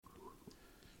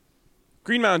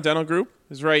Green Mountain Dental Group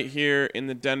is right here in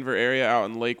the Denver area out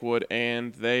in Lakewood,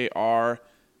 and they are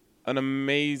an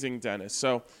amazing dentist.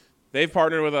 So they've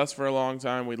partnered with us for a long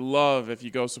time. We'd love if you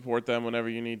go support them whenever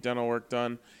you need dental work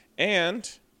done. And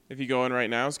if you go in right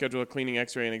now, schedule a cleaning,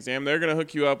 x-ray, and exam, they're going to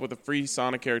hook you up with a free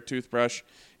Sonicare toothbrush.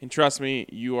 And trust me,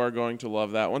 you are going to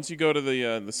love that. Once you go to the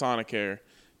Sonicare,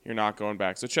 you're not going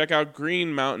back. So check out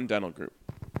Green Mountain Dental Group.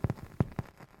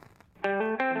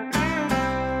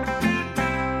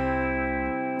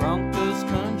 Broncos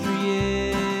country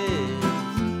is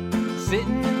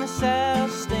sitting in the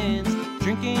south stands,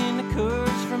 drinking the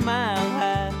Coors from Mile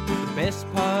High. The best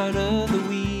part of the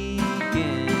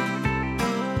weekend,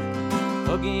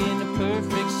 hugging a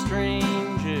perfect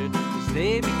stranger as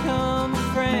they become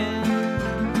a friend,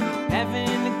 having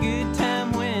a good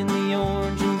time when the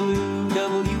orange and blue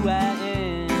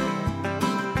WIN,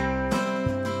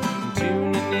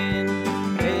 tuning in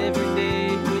every day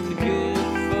with the good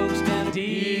folks down at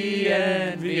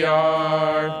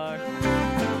DNVR.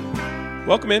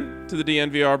 Welcome in to the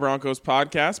DNVR Broncos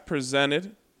podcast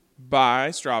presented by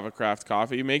Strava Craft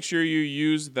Coffee. Make sure you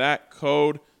use that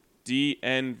code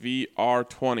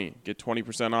DNVR20. Get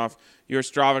 20% off your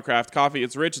Strava Craft Coffee.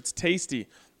 It's rich, it's tasty,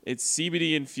 it's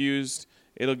CBD infused.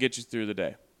 It'll get you through the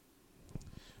day.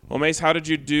 Well, Mace, how did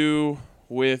you do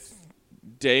with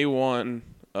day one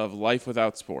of life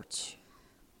without sports?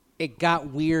 It got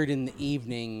weird in the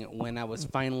evening when I was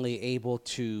finally able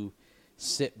to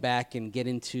sit back and get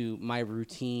into my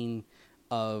routine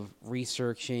of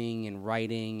researching and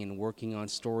writing and working on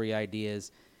story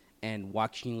ideas and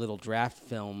watching little draft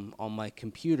film on my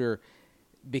computer,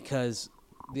 because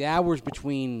the hours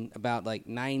between about like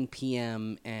 9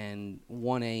 p.m. and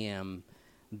 1 a.m.,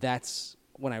 that's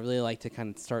when I really like to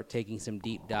kind of start taking some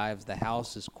deep dives. The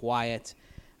house is quiet.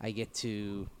 I get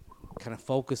to kind of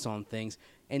focus on things.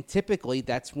 And typically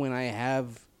that's when I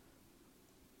have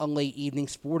a late evening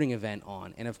sporting event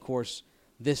on. And, of course,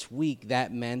 this week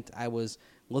that meant I was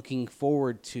looking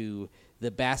forward to the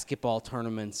basketball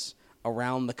tournaments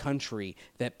around the country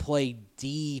that play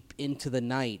deep into the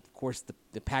night. Of course,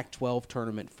 the Pac-12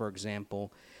 tournament, for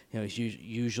example, is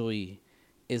usually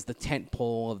is the tent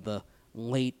pole of the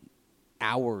late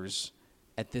hours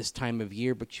at this time of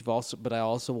year. But I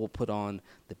also will put on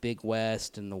the Big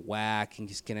West and the WAC and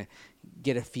just gonna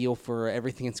get a feel for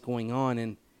everything that's going on.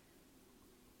 And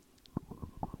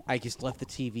I just left the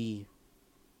TV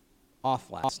off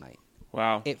last night.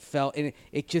 Wow. It felt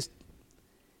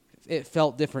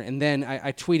different. And then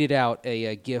I tweeted out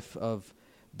a GIF of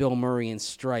Bill Murray in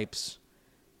stripes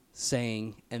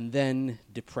saying, "And then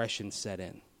depression set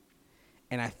in."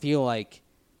 And I feel like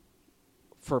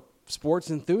for sports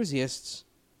enthusiasts,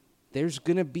 there's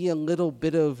going to be a little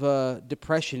bit of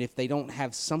depression if they don't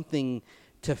have something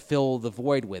to fill the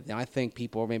void with. And I think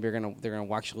people maybe they're going to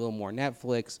watch a little more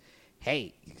Netflix.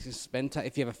 Hey, just spend time.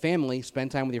 If you have a family,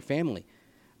 spend time with your family.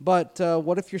 But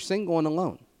what if you're single and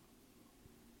alone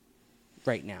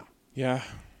right now? Yeah.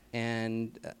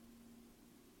 And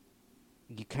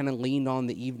you kind of leaned on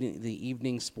the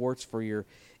evening sports for your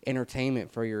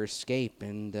entertainment, for your escape,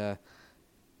 and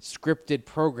scripted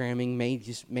programming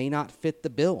may not fit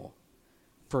the bill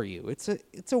for you. It's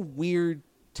a weird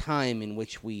time in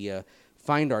which we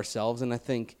find ourselves, and I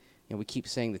think we keep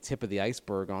saying the tip of the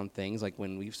iceberg on things, like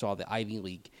when we saw the Ivy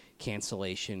League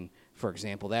cancellation, for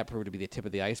example. That proved to be the tip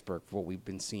of the iceberg for what we've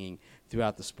been seeing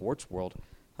throughout the sports world.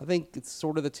 I think it's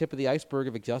sort of the tip of the iceberg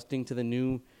of adjusting to the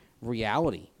new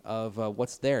reality of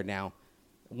what's there. Now,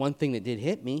 one thing that did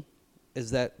hit me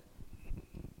is that,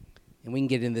 and we can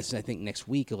get into this, I think, next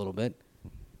week a little bit,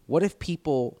 what if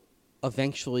people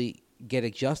eventually get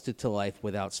adjusted to life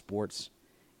without sports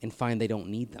and find they don't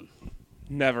need them?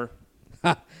 Never.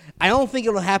 I don't think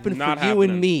it'll happen Not for you happening.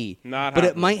 and me, Not but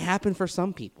happening. it might happen for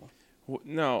some people.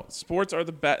 No, sports are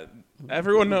the best.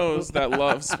 Everyone knows that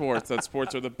loves sports, that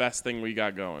sports are the best thing we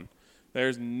got going.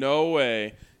 There's no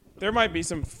way. There might be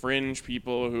some fringe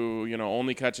people who,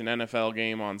 only catch an NFL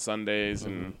game on Sundays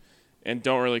and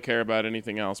don't really care about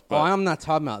anything else. But I'm not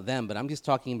talking about them, but I'm just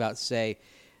talking about, say,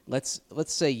 let's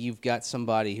say you've got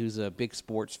somebody who's a big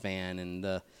sports fan and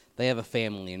they have a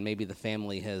family, and maybe the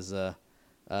family has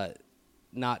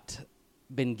not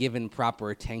been given proper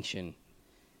attention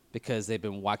because they've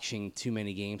been watching too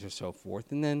many games or so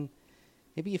forth, and then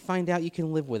maybe you find out you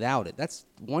can live without it. That's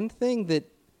one thing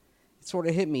that sort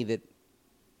of hit me that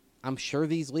I'm sure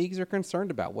these leagues are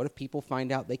concerned about. What if people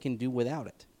find out they can do without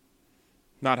it?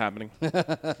 not happening.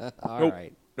 All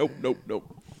right. Nope.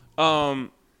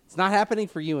 It's not happening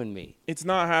for you and me. It's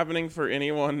not happening for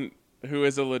anyone who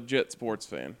is a legit sports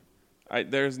fan.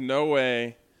 There's no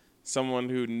way someone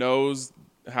who knows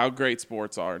how great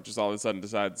sports are, just all of a sudden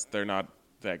decides they're not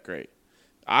that great.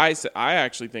 I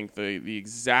actually think the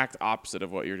exact opposite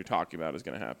of what you're talking about is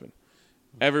going to happen.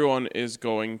 Everyone is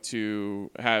going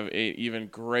to have a even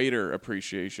greater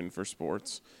appreciation for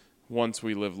sports once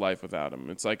we live life without them.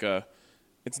 It's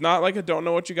not like a don't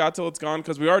know what you got till it's gone,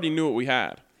 because we already knew what we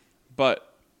had.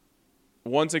 But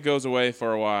once it goes away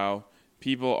for a while,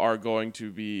 people are going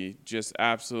to be just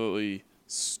absolutely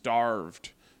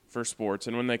starved for sports.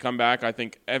 And when they come back, I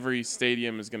think every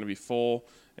stadium is going to be full,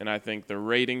 and I think the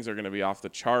ratings are going to be off the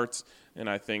charts, and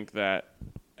I think that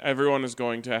everyone is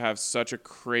going to have such a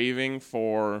craving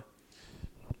for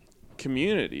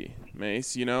community,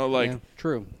 Mace. Yeah,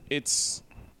 true.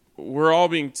 We're all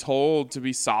being told to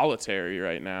be solitary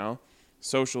right now,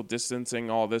 social distancing,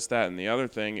 all this, that, and the other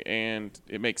thing, and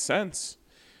it makes sense.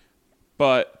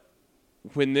 But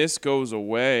when this goes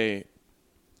away,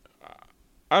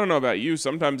 I don't know about you,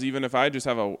 sometimes even if I just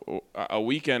have a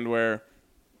weekend where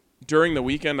during the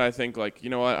weekend I think, like, you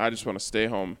know what, I just want to stay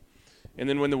home. And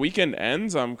then when the weekend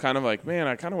ends, I'm kind of like, man,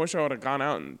 I kind of wish I would have gone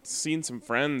out and seen some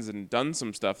friends and done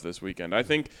some stuff this weekend. I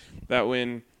think that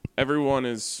when everyone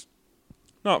is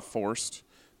not forced,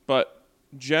 but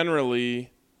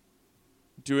generally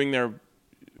doing their,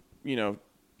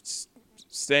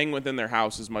 staying within their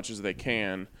house as much as they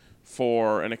can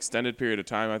for an extended period of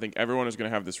time, I think everyone is going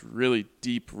to have this really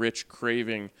deep, rich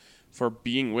craving for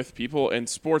being with people. And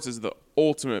sports is the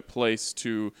ultimate place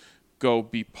to go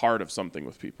be part of something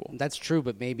with people. That's true,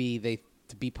 but maybe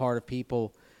to be part of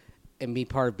people and be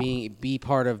part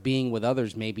of being with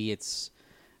others, maybe it's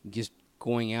just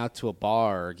going out to a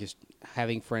bar or just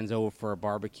having friends over for a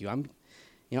barbecue.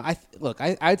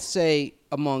 I'd say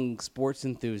among sports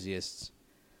enthusiasts,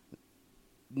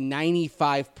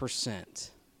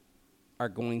 95% are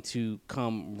going to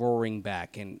come roaring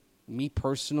back. And me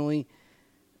personally,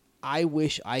 I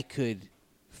wish I could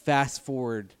fast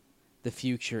forward the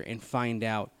future and find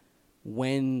out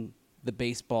when the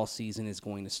baseball season is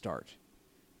going to start,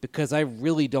 because I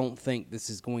really don't think this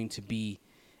is going to be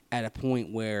at a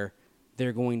point where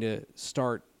they're going to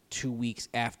start 2 weeks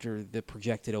after the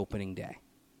projected opening day.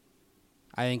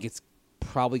 I think it's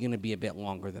probably going to be a bit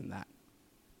longer than that,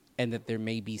 and that there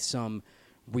may be some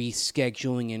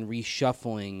rescheduling and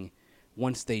reshuffling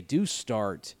once they do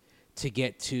start to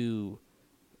get to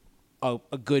a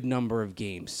good number of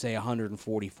games, say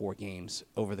 144 games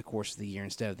over the course of the year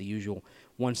instead of the usual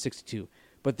 162.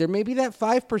 But there may be that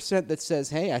 5% that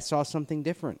says, hey, I saw something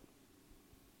different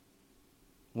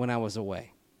when I was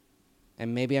away.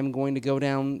 And maybe I'm going to go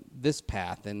down this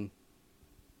path. And,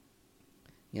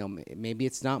 maybe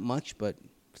it's not much, but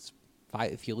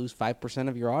if you lose 5%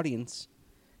 of your audience,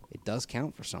 it does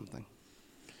count for something.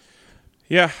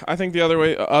 Yeah, I think the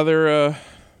other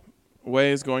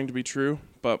way is going to be true,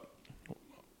 but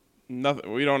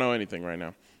nothing. We don't know anything right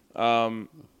now.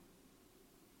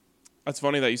 It's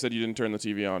funny that you said you didn't turn the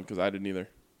TV on, because I didn't either.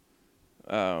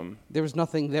 There was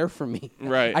nothing there for me.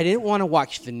 Right. I didn't want to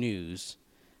watch the news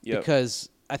because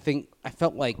I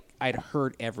felt like I'd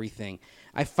heard everything.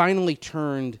 I finally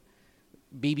turned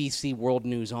BBC World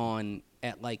News on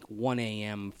at like 1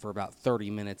 a.m. for about 30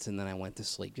 minutes, and then I went to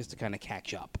sleep just to kind of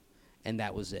catch up, and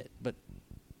that was it. But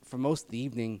for most of the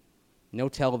evening, no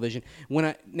television. When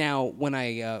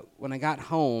I got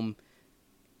home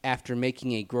after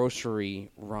making a grocery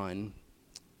run,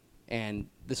 and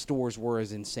the stores were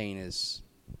as insane as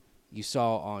you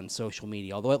saw on social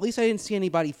media. Although at least I didn't see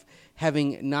anybody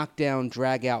having knockdown,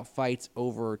 drag-out fights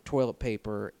over toilet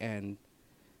paper and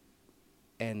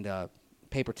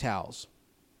paper towels.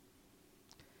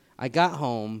 I got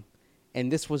home,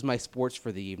 and this was my sports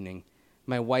for the evening.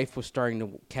 My wife was starting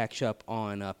to catch up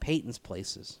on Peyton's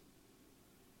Places,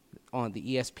 on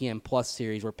the ESPN Plus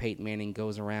series where Peyton Manning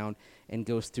goes around and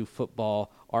goes through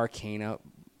football arcana.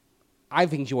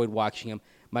 I've enjoyed watching him.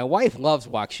 My wife loves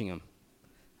watching him.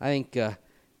 I think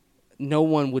no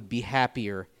one would be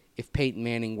happier if Peyton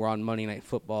Manning were on Monday Night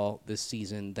Football this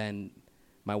season than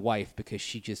my wife, because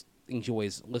she just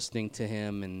enjoys listening to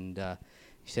him, and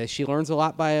she says she learns a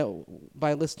lot by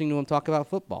listening to him talk about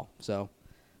football. So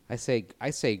I say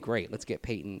great. Let's get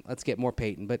Peyton. Let's get more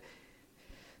Peyton. But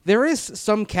there is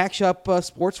some catch-up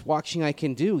sports watching I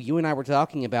can do. You and I were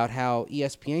talking about how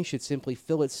ESPN should simply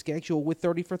fill its schedule with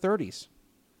 30 for 30s.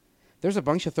 There's a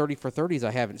bunch of 30 for 30s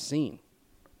I haven't seen.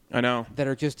 I know. That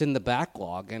are just in the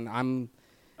backlog, and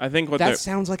I think that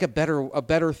sounds like a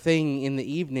better thing in the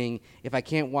evening. If I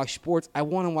can't watch sports, I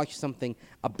want to watch something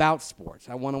about sports.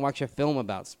 I want to watch a film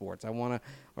about sports.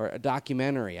 Or a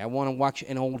documentary. I want to watch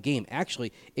an old game.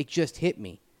 Actually, it just hit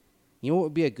me. You know what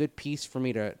would be a good piece for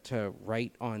me to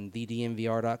write on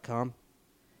thednvr.com?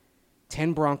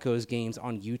 10 Broncos games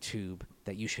on YouTube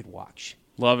that you should watch.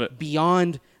 Love it.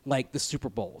 Beyond, like, the Super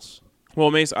Bowls. Well,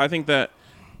 Mace, I think that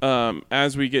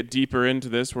as we get deeper into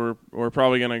this, we're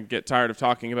probably going to get tired of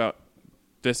talking about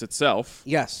this itself.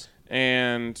 Yes.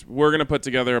 And we're going to put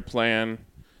together a plan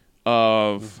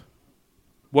of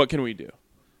what can we do.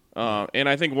 And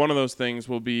I think one of those things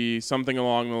will be something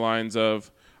along the lines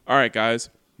of, all right, guys,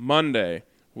 Monday,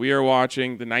 we are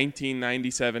watching the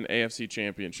 1997 AFC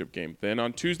Championship game. Then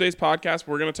on Tuesday's podcast,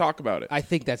 we're going to talk about it. I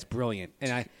think that's brilliant.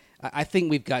 And I think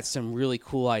we've got some really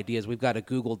cool ideas. We've got a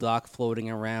Google Doc floating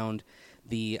around.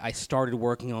 I started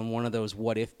working on one of those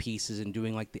what-if pieces and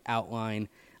doing, like, the outline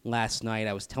last night.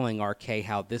 I was telling RK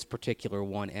how this particular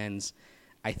one ends.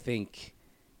 I think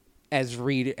as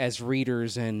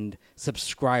readers and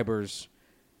subscribers,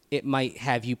 it might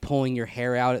have you pulling your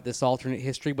hair out at this alternate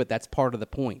history, but that's part of the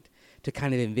point, to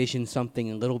kind of envision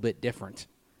something a little bit different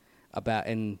about,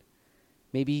 and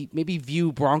maybe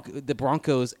view the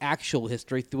Broncos' actual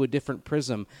history through a different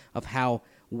prism of how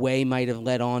way might have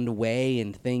led on to way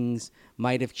and things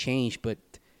might have changed. But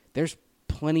there's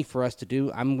plenty for us to do.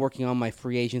 I'm working on my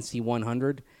free agency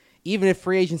 100. Even if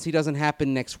free agency doesn't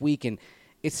happen next week, and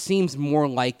it seems more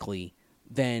likely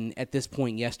than at this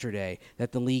point yesterday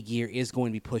that the league year is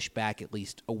going to be pushed back at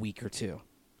least a week or two.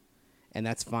 And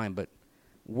that's fine, but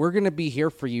we're going to be here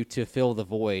for you to fill the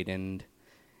void. And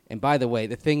by the way,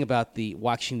 the thing about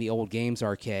watching the old games,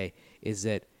 RK, is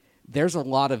that there's a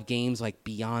lot of games, like,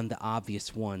 beyond the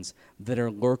obvious ones that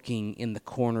are lurking in the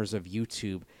corners of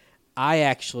YouTube. I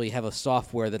actually have a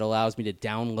software that allows me to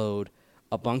download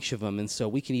a bunch of them, and so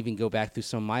we can even go back through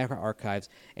some of my archives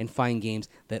and find games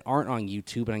that aren't on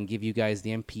YouTube, and I can give you guys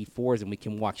the MP4s, and we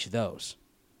can watch those.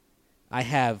 I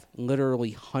have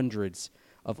literally hundreds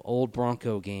of old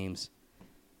Bronco games,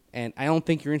 and I don't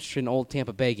think you're interested in old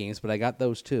Tampa Bay games, but I got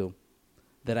those too,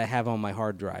 that I have on my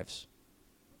hard drives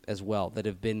as well, that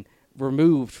have been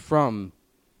removed from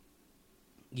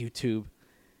YouTube.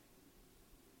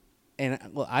 And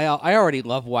I already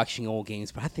love watching old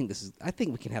games, but I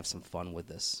think we can have some fun with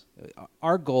this.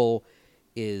 Our goal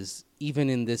is, even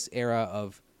in this era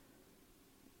of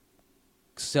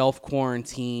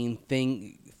self-quarantine,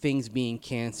 things being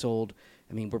canceled,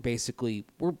 I mean,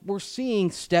 we're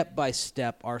seeing step by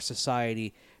step our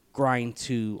society grind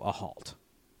to a halt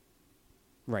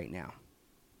right now.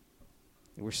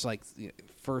 We're just like,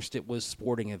 first it was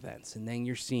sporting events, and then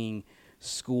you're seeing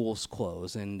schools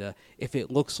close. And if it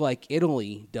looks like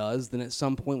Italy does, then at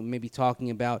some point we may be talking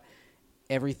about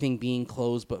everything being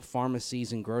closed but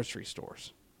pharmacies and grocery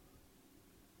stores.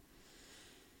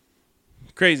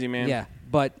 Crazy, man. Yeah,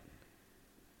 but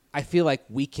I feel like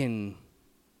we can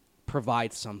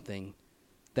provide something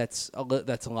that's a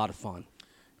lot of fun.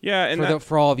 Yeah, and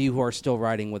for all of you who are still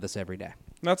riding with us every day.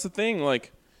 That's the thing.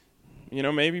 Like,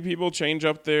 maybe people change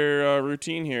up their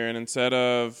routine here, and instead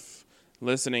of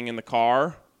listening in the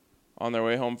car on their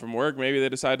way home from work, maybe they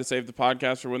decide to save the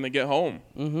podcast for when they get home.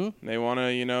 Mm-hmm. They want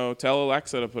to, tell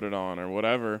Alexa to put it on or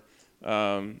whatever.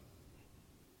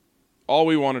 All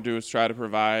we want to do is try to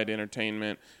provide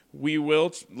entertainment. We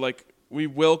are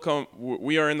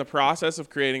in the process of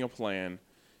creating a plan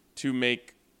to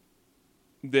make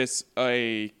this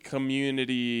a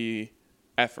community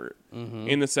effort,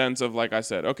 in the sense of, like I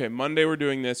said, okay, Monday we're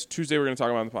doing this, Tuesday we're going to talk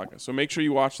about it on the podcast. So make sure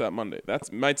you watch that Monday.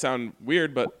 That might sound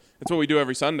weird, but it's what we do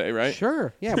every Sunday, right?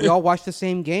 Sure. Yeah, we all watch the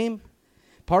same game.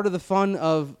 Part of the fun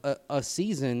of a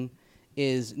season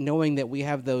is knowing that we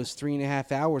have those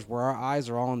 3.5 hours where our eyes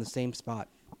are all in the same spot.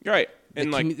 Right.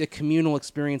 And the communal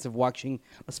experience of watching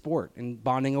a sport and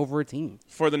bonding over a team.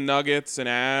 For the Nuggets and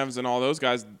Avs and all those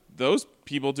guys, those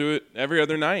people do it every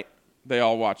other night. They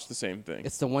all watch the same thing.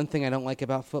 It's the one thing I don't like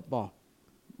about football.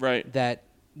 Right. That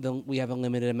we have a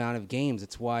limited amount of games.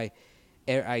 It's why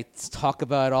I talk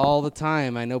about it all the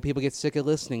time. I know people get sick of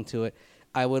listening to it.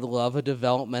 I would love a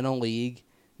developmental league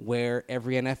where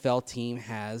every NFL team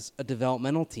has a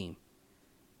developmental team.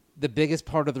 The biggest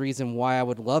part of the reason why I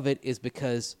would love it is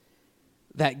because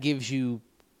that gives you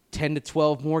 10 to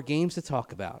 12 more games to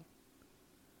talk about.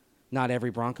 Not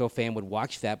every Bronco fan would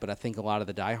watch that, but I think a lot of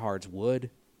the diehards would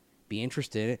be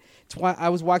interested in it. It's why I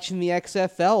was watching the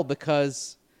XFL,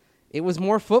 because it was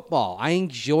more football. I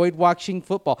enjoyed watching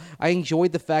football. I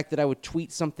enjoyed the fact that I would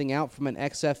tweet something out from an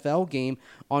XFL game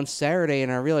on Saturday,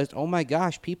 and I realized, oh my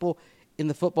gosh, people in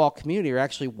the football community are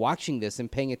actually watching this and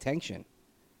paying attention.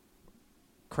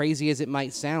 Crazy as it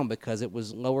might sound, because it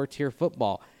was lower tier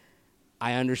football.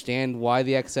 I understand why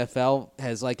the XFL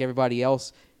has, like everybody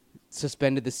else,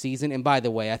 suspended the season. And by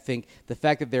the way, I think the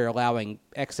fact that they're allowing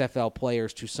XFL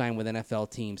players to sign with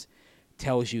NFL teams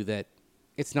tells you that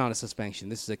it's not a suspension.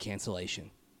 This is a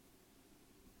cancellation.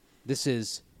 This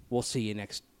is, we'll see you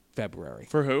next February.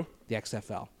 For who? The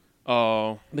XFL.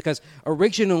 Oh, Because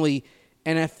originally,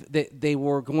 they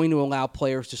were going to allow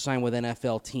players to sign with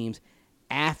NFL teams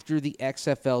after the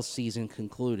XFL season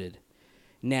concluded.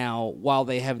 Now, while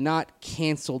they have not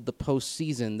canceled the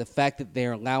postseason, the fact that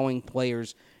they're allowing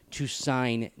players to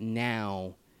sign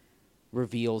now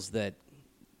reveals that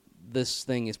this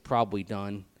thing is probably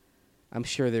done. I'm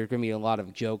sure there are going to be a lot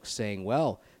of jokes saying,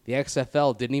 well, the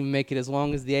XFL didn't even make it as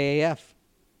long as the AAF.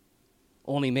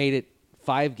 Only made it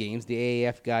 5 games. The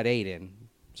AAF got 8 in.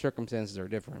 Circumstances are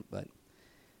different, but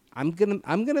I'm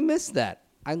gonna miss that.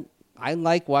 I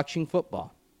like watching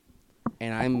football,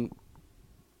 and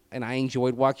I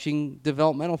enjoyed watching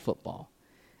developmental football,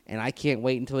 and I can't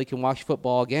wait until we can watch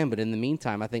football again. But in the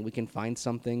meantime, I think we can find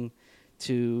something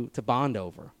to bond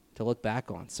over, to look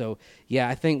back on. So yeah,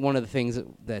 I think one of the things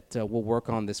that we'll work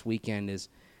on this weekend is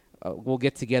we'll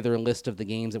get together a list of the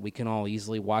games that we can all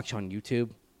easily watch on YouTube,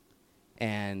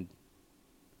 and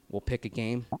we'll pick a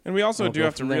game. and we also We'll do go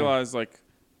have to from there. realize, like,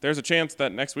 there's a chance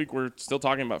that next week we're still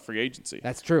talking about free agency.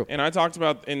 That's true. And I talked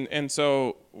about, and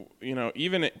so,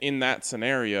 even in that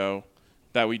scenario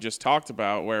that we just talked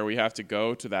about, where we have to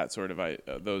go to that sort of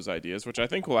those ideas, which I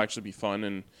think will actually be fun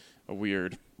in a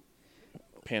weird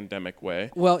pandemic way.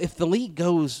 Well, if the league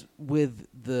goes with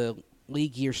the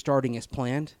league year starting as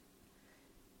planned,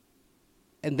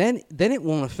 and then it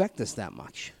won't affect us that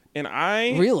much. And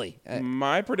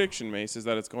my prediction, Mace, is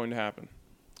that it's going to happen.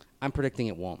 I'm predicting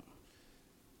it won't.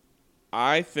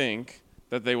 I think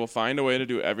that they will find a way to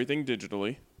do everything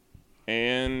digitally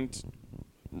and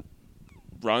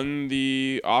run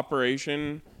the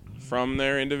operation from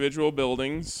their individual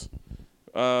buildings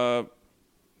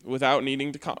without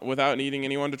needing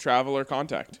anyone to travel or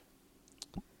contact.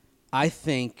 I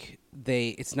think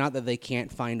it's not that they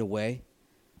can't find a way.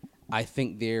 I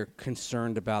think they're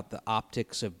concerned about the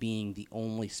optics of being the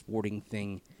only sporting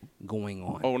thing going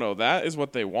on. Oh, no, that is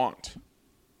what they want.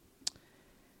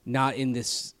 Not in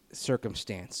this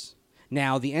circumstance.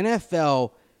 Now, the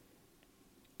NFL,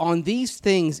 on these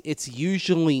things, it's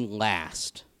usually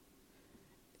last.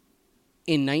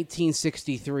 In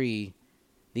 1963,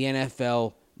 the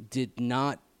NFL did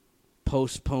not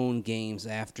postpone games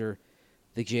after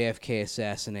the JFK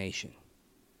assassination.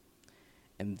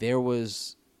 And there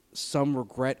was some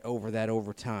regret over that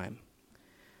over time.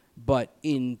 But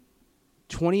in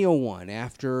 2001,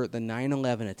 after the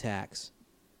 9/11 attacks,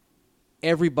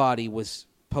 everybody was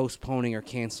postponing or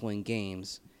canceling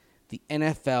games. The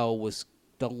NFL was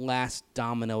the last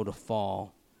domino to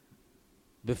fall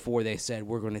before they said,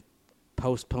 we're going to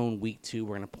postpone week 2.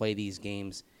 We're going to play these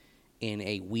games in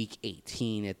a week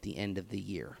 18 at the end of the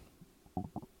year.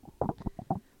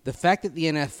 The fact that the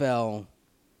NFL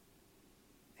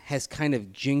has kind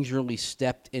of gingerly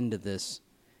stepped into this,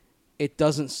 it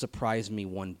doesn't surprise me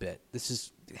one bit. This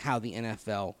is how the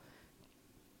NFL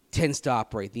tends to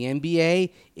operate. The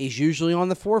NBA is usually on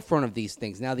the forefront of these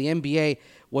things. Now, the NBA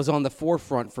was on the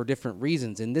forefront for different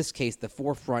reasons. In this case, the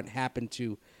forefront happened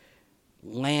to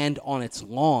land on its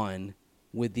lawn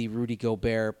with the Rudy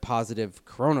Gobert positive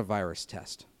coronavirus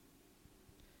test.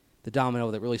 The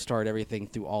domino that really started everything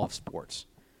through all of sports.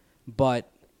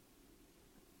 But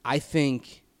I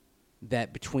think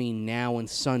that between now and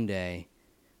Sunday,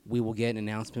 we will get an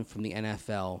announcement from the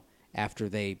NFL after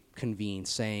they convene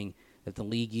saying that the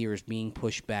league year is being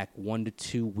pushed back 1 to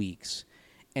 2 weeks.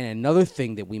 And another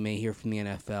thing that we may hear from the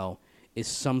NFL is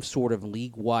some sort of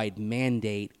league-wide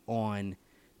mandate on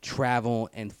travel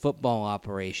and football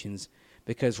operations,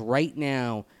 because right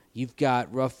now you've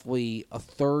got roughly a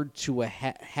third to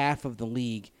half of the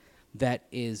league that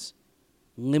is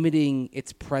limiting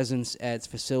its presence at its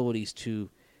facilities to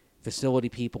facility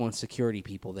people and security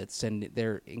people.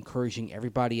 They're encouraging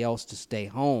everybody else to stay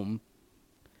home.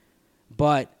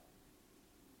 But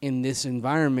in this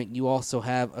environment, you also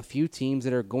have a few teams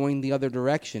that are going the other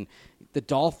direction. The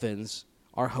Dolphins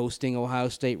are hosting Ohio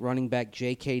State running back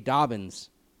J.K. Dobbins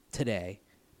today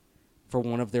for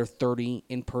one of their 30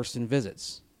 in-person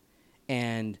visits.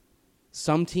 And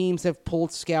some teams have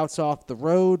pulled scouts off the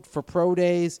road for pro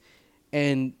days,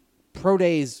 and pro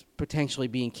days potentially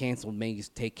being canceled may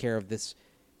just take care of this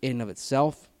in and of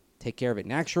itself, take care of it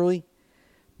naturally.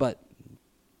 But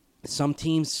some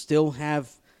teams still have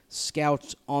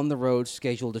scouts on the road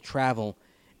scheduled to travel,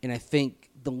 and I think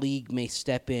the league may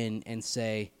step in and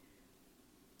say,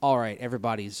 all right,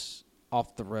 everybody's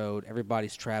off the road,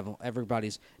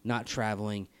 everybody's not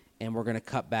traveling, and we're going to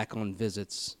cut back on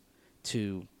visits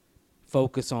to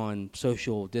focus on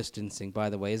social distancing. By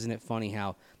the way, isn't it funny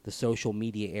how the social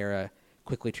media era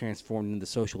quickly transformed into the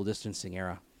social distancing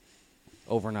era?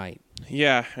 overnight.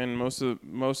 Yeah, and most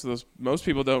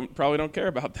people probably don't care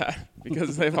about that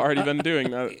because they've already been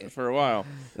doing that for a while.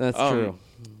 That's true.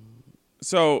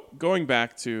 So going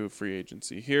back to free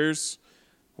agency, here's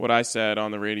what I said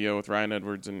on the radio with Ryan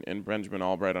Edwards and Benjamin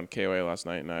Albright on KOA last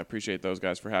night, and I appreciate those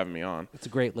guys for having me on. It's a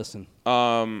great listen.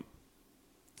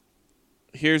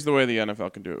 Here's the way the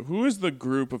NFL can do it. Who is the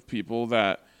group of people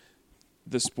that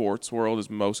the sports world is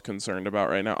most concerned about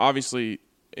right now? Obviously,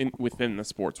 within the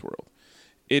sports world,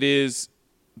 it is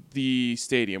the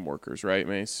stadium workers, right,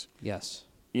 Mace? Yes.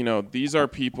 You know, these are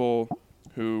people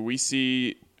who we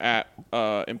see at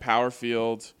Empower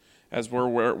Field as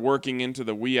we're working into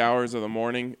the wee hours of the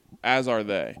morning, as are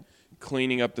they,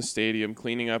 cleaning up the stadium,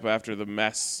 cleaning up after the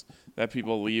mess that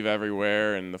people leave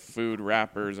everywhere and the food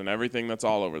wrappers and everything that's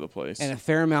all over the place. And a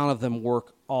fair amount of them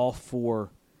work all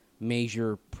for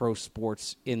major pro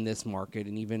sports in this market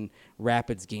and even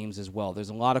Rapids games as well. There's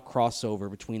a lot of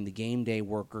crossover between the game day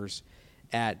workers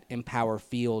at Empower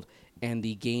Field and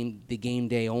the game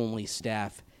day only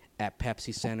staff at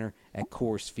Pepsi Center, at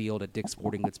Coors Field, at Dick's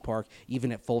Sporting Goods Park,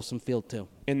 even at Folsom Field too.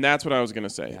 And that's what I was going to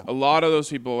say. Yeah. A lot of those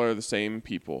people are the same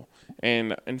people.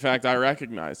 And, in fact, I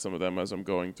recognize some of them as I'm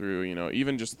going through, you know,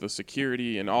 even just the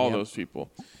security and all those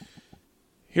people.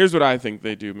 Here's what I think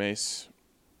they do, Mace.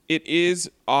 It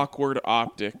is awkward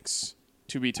optics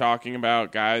to be talking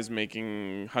about guys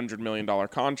making $100 million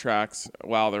contracts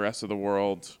while the rest of the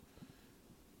world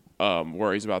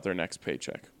worries about their next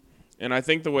paycheck. And I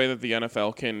think the way that the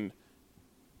NFL can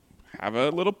have a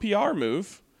little PR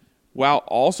move while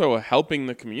also helping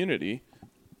the community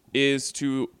is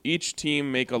to each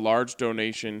team make a large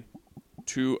donation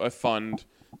to a fund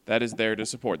that is there to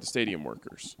support the stadium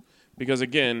workers. Because,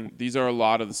 again, these are a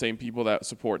lot of the same people that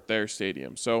support their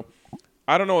stadium. So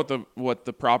I don't know what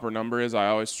the proper number is. I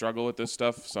always struggle with this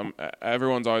stuff.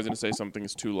 Everyone's always going to say something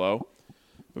is too low.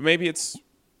 But maybe it's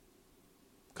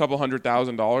a couple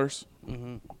 $100,000.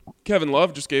 Mm-hmm. Kevin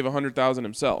Love just gave $100,000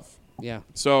 himself. Yeah.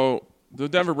 So the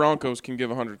Denver Broncos can give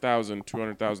 $100,000,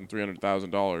 $200,000,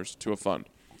 $300,000 to a fund.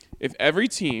 If every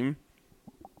team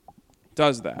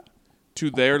does that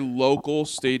to their local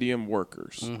stadium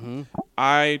workers,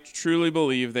 I truly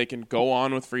believe they can go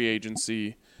on with free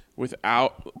agency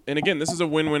without. And again, this is a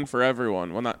win-win for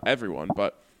everyone. Well, not everyone,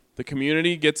 but the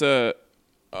community gets a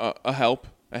help,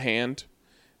 a hand,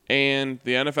 and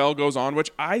the NFL goes on,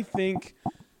 which I think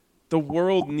the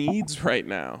world needs right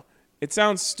now. It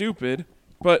sounds stupid,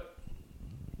 but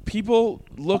people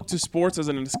look to sports as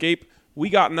an escape. We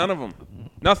got none of them.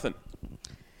 Nothing.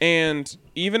 And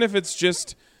even if it's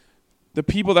just the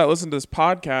people that listen to this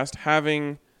podcast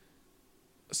having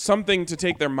something to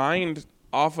take their mind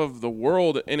off of the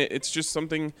world, and it's just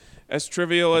something as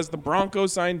trivial as the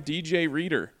Broncos signed DJ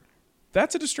Reader.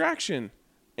 That's a distraction.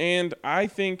 And I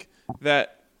think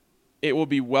that it will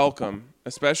be welcome,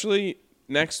 especially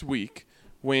next week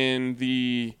when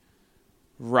the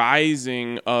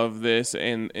rising of this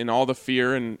and all the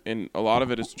fear and a lot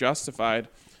of it is justified.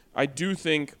 I do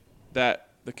think that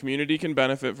the community can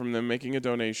benefit from them making a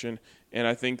donation, and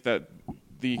I think that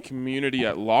the community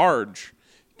at large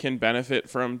can benefit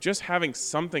from just having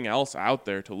something else out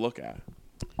there to look at.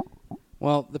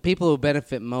 Well, the people who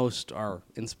benefit most are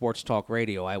in sports talk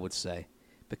radio, I would say,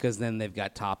 because then they've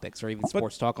got topics, or even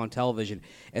sports talk on television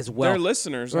as well. Their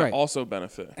listeners also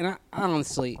benefit. And I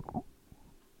honestly,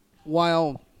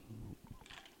 while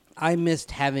I missed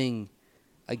having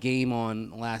a game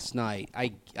on last night,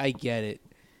 I get it.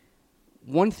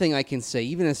 One thing I can say,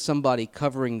 even as somebody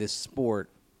covering this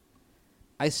sport,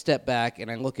 I step back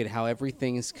and I look at how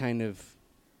everything is kind of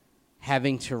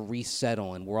having to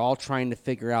resettle, and we're all trying to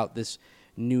figure out this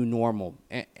new normal.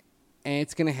 And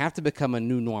it's going to have to become a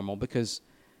new normal because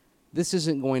this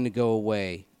isn't going to go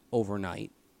away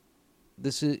overnight.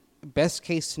 This is best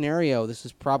case scenario. This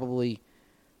is probably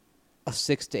a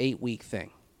 6 to 8 week thing.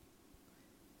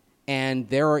 And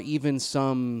there are even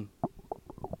some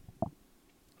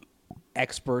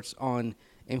experts on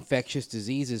infectious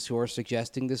diseases who are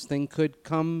suggesting this thing could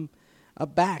come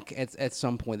back at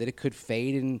some point, that it could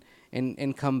fade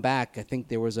and come back. I think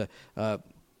there was a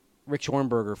Rich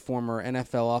Ornberger, former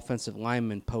NFL offensive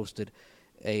lineman, posted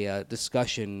a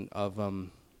discussion of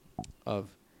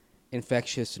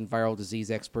infectious and viral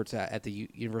disease experts at the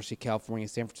University of California,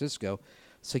 San Francisco,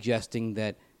 suggesting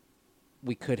that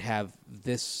we could have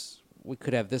this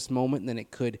moment, and then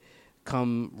it could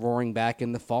come roaring back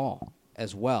in the fall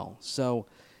as well. So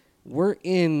we're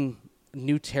in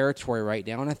new territory right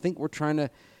now, and I think we're trying to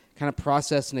kind of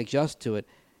process and adjust to it.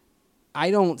 I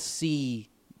don't see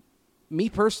me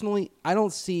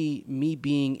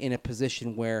being in a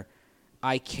position where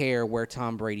I care where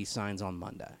Tom Brady signs on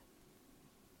Monday.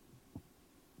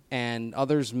 and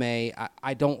others may.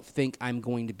 I don't think I'm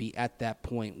going to be at that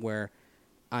point where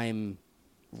I'm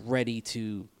ready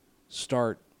to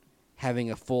start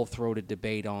having a full-throated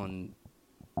debate on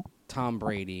Tom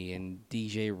Brady and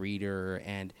DJ Reader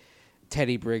and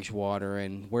Teddy Bridgewater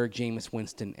and where Jameis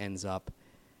Winston ends up.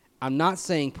 I'm not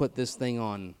saying put this thing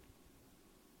on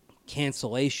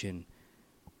cancellation,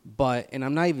 and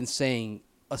I'm not even saying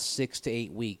a 6 to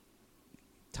 8 week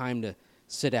time to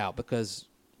sit out, because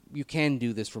you can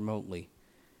do this remotely.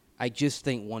 I just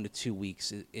think 1 to 2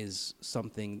 weeks is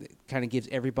something that kind of gives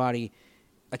everybody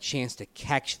a chance to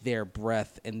catch their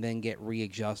breath and then get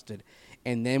readjusted.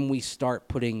 And then we start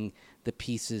putting the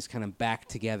pieces kind of back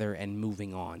together and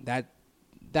moving on.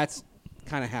 That's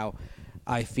kind of how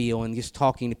I feel. And just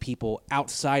talking to people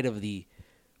outside of the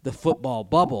football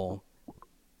bubble,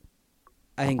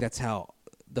 I think that's how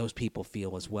those people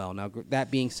feel as well. Now, that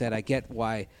being said, I get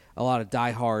why a lot of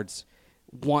diehards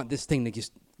want this thing to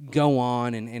just go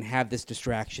on and have this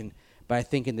distraction. But I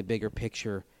think in the bigger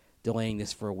picture, delaying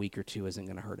this for a week or two isn't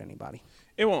going to hurt anybody.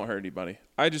 It won't hurt anybody.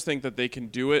 I just think that they can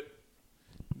do it.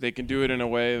 They can do it in a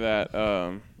way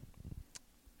that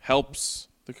helps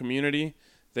the community.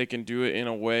 They can do it in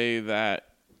a way that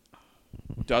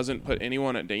doesn't put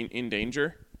anyone in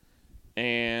danger.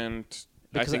 And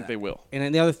I think they will. And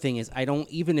then the other thing is,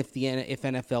 even if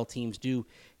NFL teams do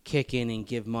kick in and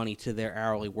give money to their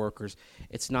hourly workers,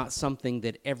 it's not something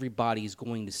that everybody's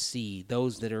going to see.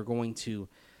 Those that are going to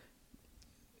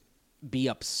be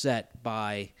upset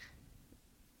by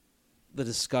the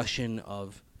discussion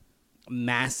of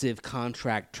massive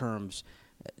contract terms,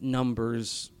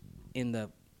 numbers in the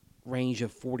range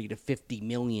of 40 to 50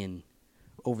 million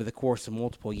over the course of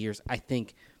multiple years. I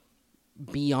think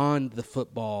beyond the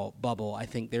football bubble, I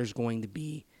think there's going to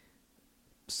be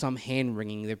some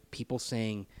hand-wringing. There are people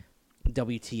saying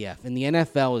WTF. And the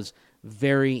NFL is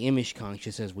very image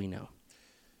conscious, as we know.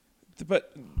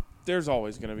 But there's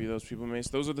always going to be those people, Mace.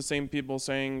 Those are the same people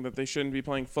saying that they shouldn't be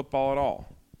playing football at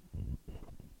all.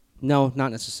 No,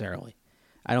 not necessarily.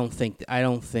 I don't think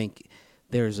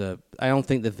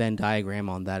the Venn diagram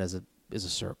on that is a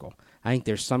circle. I think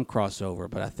there's some crossover,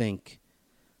 but I think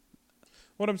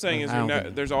what I'm saying is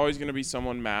there's always going to be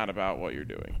someone mad about what you're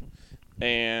doing.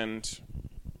 And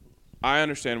I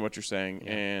understand what you're saying,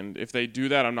 and if they do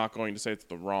that, I'm not going to say it's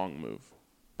the wrong move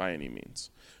by any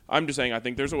means. I'm just saying I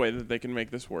think there's a way that they can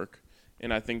make this work,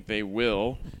 and I think they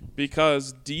will,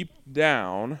 because deep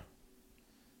down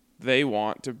they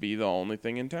want to be the only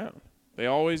thing in town. They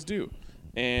always do.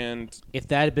 And if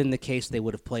that had been the case, they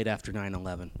would have played after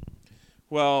 9/11.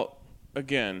 Well,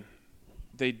 again,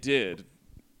 they did,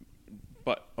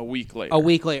 but a week later. A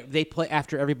week later. They play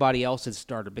after everybody else had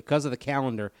started. Because of the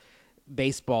calendar,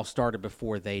 baseball started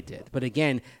before they did. But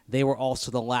again, they were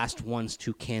also the last ones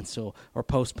to cancel or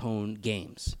postpone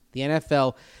games. The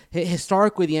NFL,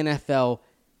 historically, the NFL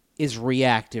is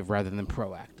reactive rather than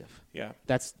proactive. Yeah.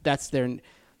 That's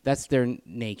their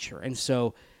nature. And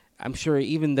so I'm sure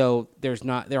even though there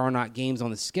are not games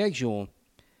on the schedule,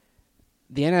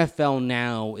 the NFL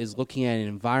now is looking at an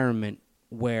environment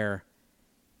where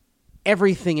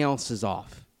everything else is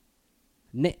off.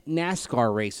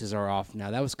 NASCAR races are off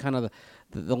now. That was kind of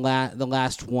the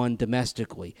last one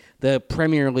domestically. The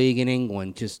Premier League in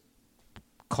England just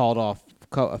called off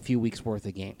a few weeks' worth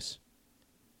of games.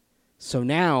 So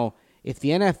now, if the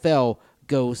NFL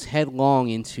goes headlong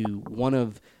into one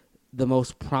of the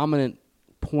most prominent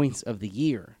points of the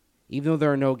year, even though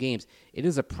there are no games, it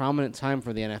is a prominent time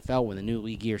for the NFL when the new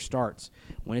league year starts,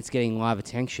 when it's getting live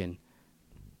attention.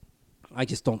 I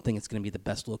just don't think it's going to be the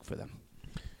best look for them.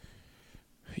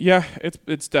 Yeah,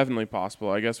 it's definitely possible.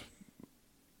 I guess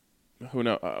who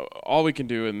knows? All we can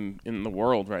do in the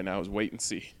world right now is wait and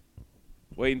see.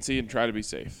 Wait and see and try to be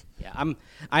safe. Yeah,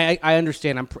 I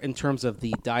understand. In terms of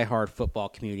the diehard football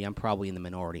community, I'm probably in the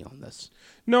minority on this.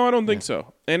 No, I don't think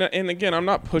so. And again, I'm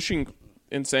not pushing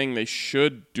and saying they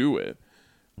should do it.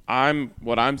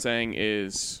 What I'm saying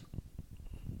is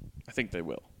I think they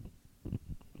will.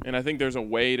 And I think there's a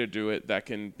way to do it that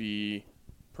can be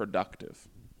productive.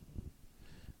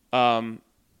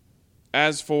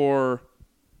 As for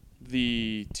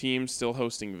the team still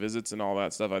hosting visits and all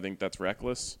that stuff, I think that's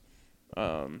reckless.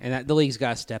 And the league's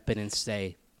got to step in and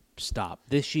say, stop.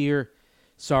 This year,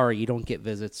 sorry, you don't get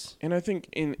visits. And I think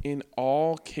in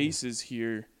all cases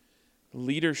here,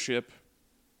 leadership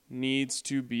needs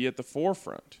to be at the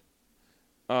forefront.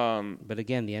 But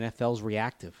again, the NFL's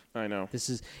reactive. I know.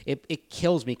 It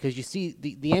kills me because you see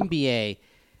the NBA,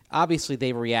 obviously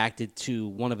they reacted to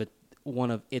one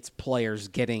of its players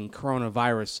getting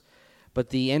coronavirus, but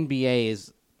the NBA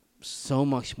is so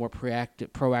much more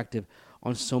proactive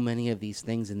on so many of these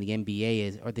things in the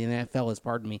NBA or the NFL is,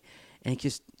 pardon me, and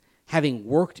just having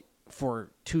worked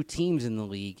for 2 teams in the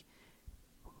league,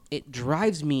 it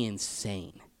drives me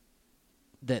insane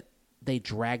that they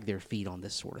drag their feet on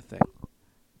this sort of thing.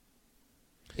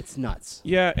 It's nuts.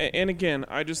 Yeah, and again,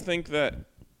 I just think that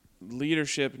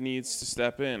leadership needs to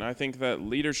step in. I think that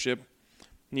leadership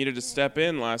needed to step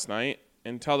in last night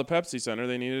and tell the Pepsi Center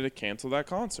they needed to cancel that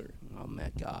concert. Oh,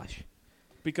 my gosh.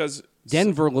 Because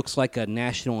Denver looks like a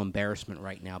national embarrassment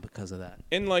right now because of that.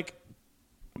 And, like,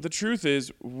 the truth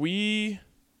is, the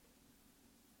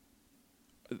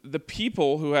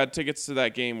people who had tickets to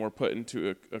that game were put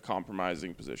into a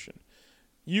compromising position.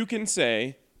 You can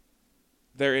say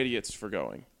they're idiots for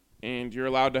going, and you're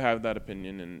allowed to have that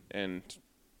opinion, and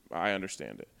I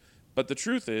understand it. But the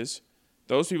truth is,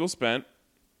 those people spent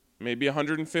maybe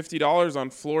 $150 on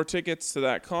floor tickets to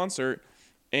that concert,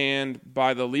 and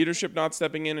by the leadership not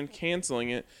stepping in and canceling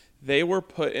it, they were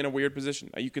put in a weird position.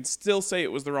 You can still say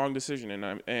it was the wrong decision,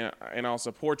 and I'll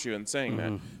support you in saying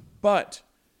that. But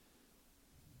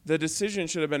the decision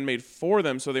should have been made for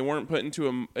them, so they weren't put into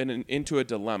a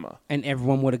dilemma. And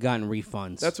everyone would have gotten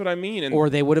refunds. That's what I mean. Or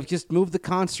they would have just moved the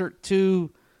concert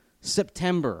to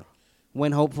September,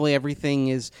 when hopefully everything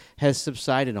has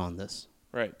subsided on this.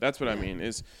 Right. That's what I mean.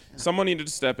 Is someone needed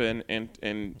to step in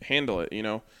and handle it. You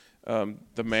know,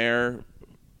 the mayor,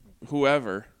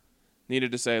 whoever,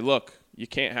 needed to say, look, you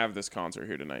can't have this concert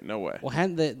here tonight. No way. Well,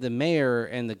 hadn't the mayor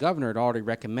and the governor had already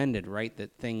recommended, right,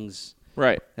 that things,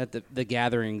 right, that the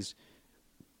gatherings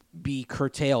be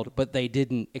curtailed, but they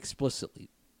didn't explicitly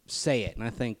say it. And I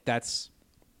think that's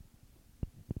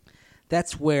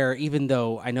where, even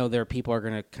though I know there are people who are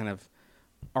going to kind of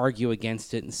argue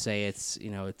against it and say it's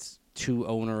too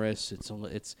onerous,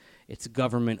 it's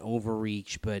government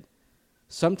overreach, but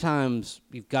sometimes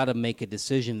you've got to make a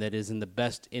decision that is in the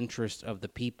best interest of the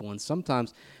people, and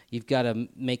sometimes you've got to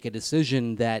make a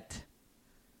decision that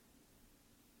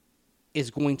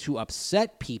is going to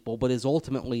upset people, but is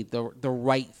ultimately the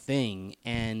right thing.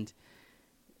 And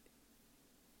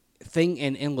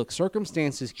look,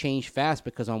 circumstances change fast,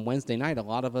 because on Wednesday night, a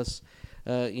lot of us,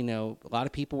 a lot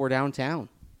of people were downtown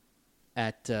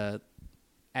at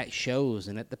shows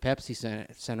and at the Pepsi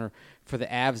Center for the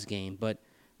Avs game, but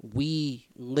we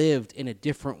lived in a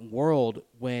different world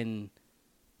when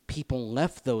people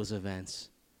left those events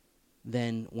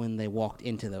than when they walked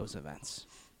into those events.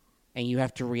 And you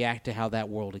have to react to how that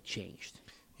world had changed.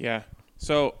 Yeah.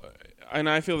 So, and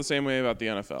I feel the same way about the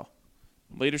NFL.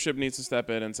 Leadership needs to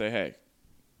step in and say, hey,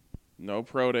 no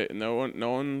pro day, no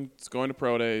one's going to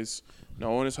pro days,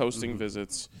 no one is hosting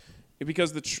visits,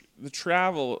 because the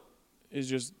travel is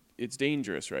just, it's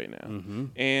dangerous right now.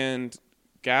 And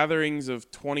gatherings of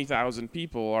 20,000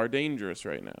 people are dangerous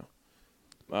right now.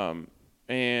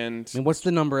 And I mean, what's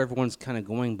the number everyone's kind of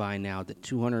going by now? That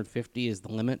 250 is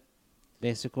the limit,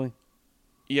 basically?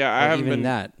 Yeah, I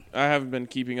haven't been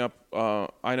keeping up.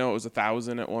 I know it was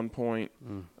 1,000 at one point,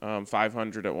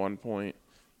 500 at one point.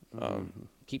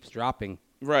 Keeps dropping.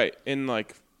 Right. And,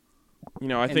 like,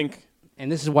 I think...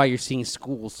 And this is why you're seeing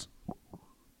schools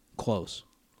close.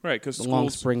 Right, because the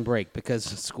long spring break, because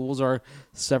schools are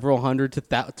several hundred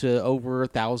to over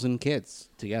 1,000 kids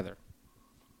together.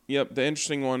 Yep, the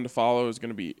interesting one to follow is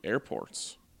going to be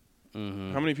airports. How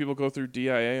many people go through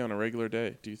DIA on a regular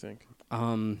day, do you think?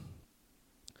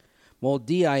 Well,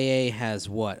 DIA has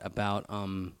what, about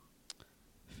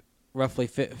roughly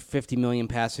 50 million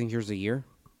passengers a year,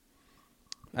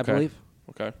 I believe.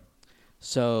 Okay.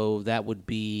 So that would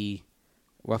be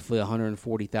roughly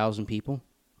 140,000 people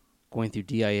going through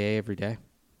DIA every day.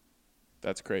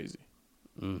 That's crazy.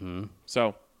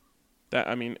 So,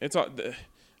 it's all,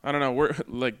 I don't know. We're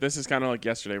like, this is kind of like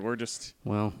yesterday. We're just,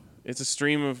 it's a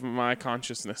stream of my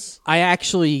consciousness. I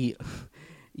actually,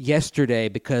 yesterday,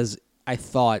 because I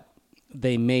thought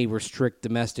they may restrict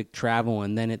domestic travel,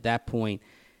 and then at that point,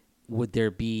 would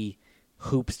there be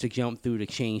hoops to jump through to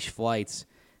change flights?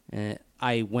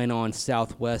 I went on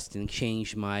Southwest and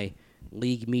changed my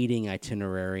league meeting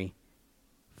itinerary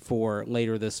for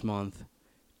later this month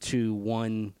to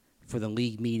one for the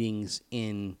league meetings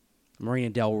in Marina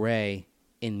Del Rey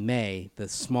in May, the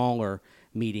smaller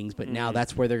meetings. But now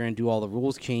that's where they're going to do all the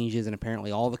rules changes, and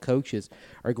apparently all the coaches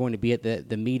are going to be at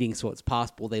the meeting, so it's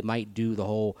possible they might do the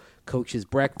whole coaches'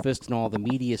 breakfast and all the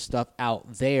media stuff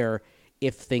out there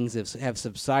if things have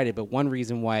subsided. But one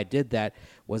reason why I did that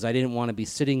was I didn't want to be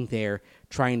sitting there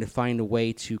trying to find a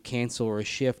way to cancel or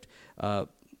shift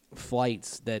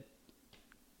flights that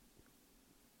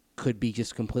could be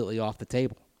just completely off the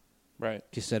table. Right.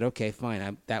 Just said, okay,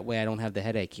 fine. That way I don't have the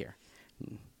headache here.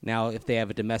 Now, if they have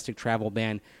a domestic travel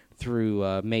ban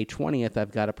through May 20th,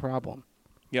 I've got a problem.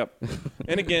 Yep.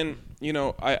 And again,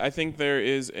 I think there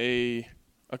is a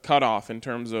cutoff in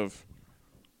terms of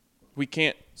we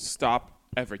can't stop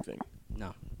everything.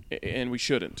 No. And we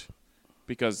shouldn't,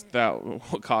 because that will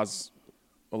cause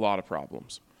a lot of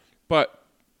problems. But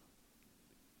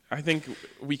I think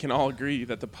we can all agree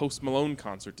that the Post Malone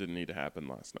concert didn't need to happen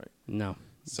last night. No.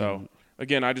 So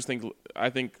again, I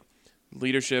think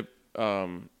leadership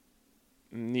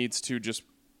needs to just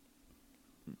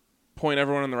point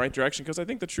everyone in the right direction, because I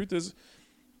think the truth is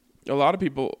a lot of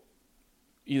people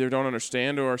either don't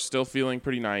understand or are still feeling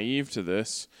pretty naive to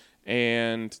this,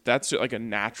 and that's like a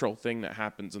natural thing that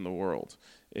happens in the world.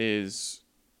 Is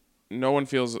no one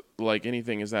feels like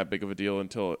anything is that big of a deal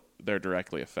until they're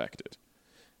directly affected.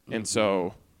 And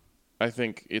so I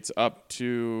think it's up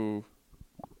to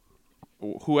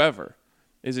whoever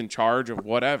is in charge of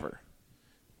whatever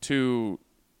to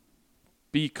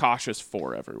be cautious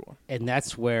for everyone. And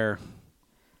that's where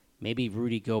maybe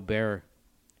Rudy Gobert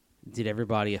did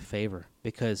everybody a favor,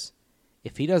 because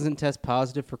if he doesn't test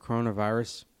positive for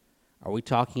coronavirus, are we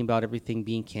talking about everything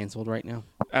being canceled right now?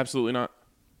 Absolutely not.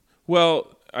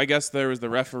 Well, I guess there was the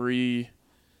referee.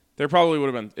 There probably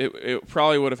would have been. It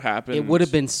probably would have happened. It would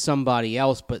have been somebody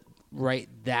else, but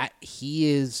that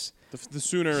he is. The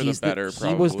sooner the better. Probably.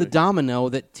 He was the domino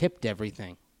that tipped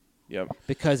everything. Yep.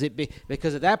 Because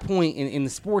at that point in the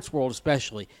sports world,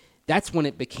 especially, that's when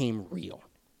it became real.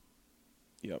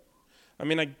 Yep. I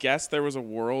mean, I guess there was a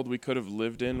world we could have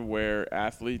lived in where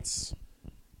athletes,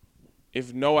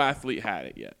 if no athlete had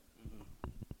it yet,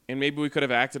 and maybe we could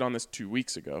have acted on this 2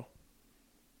 weeks ago,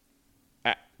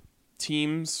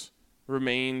 teams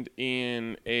remained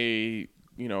in a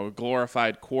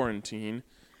glorified quarantine.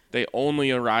 They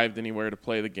only arrived anywhere to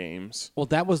play the games. Well,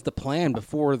 that was the plan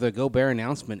before the Gobert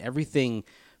announcement. Everything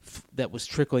that was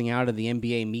trickling out of the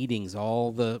NBA meetings,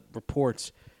 all the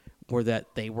reports were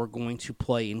that they were going to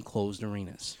play in closed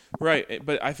arenas. Right,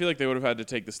 but I feel like they would have had to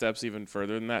take the steps even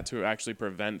further than that to actually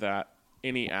prevent that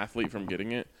any athlete from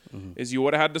getting it. Is you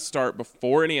would have had to start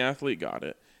before any athlete got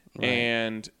it. Right.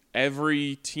 And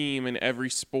every team in every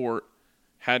sport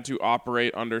had to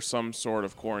operate under some sort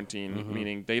of quarantine,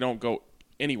 meaning they don't go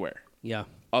anywhere. Yeah.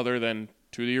 Other than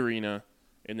to the arena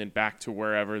and then back to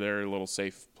wherever their little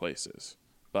safe places.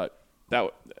 But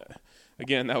that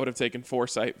would have taken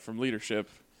foresight from leadership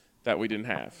that we didn't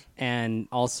have. And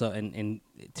also, and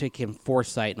taking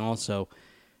foresight, and also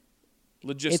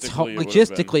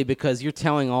logistically, because you're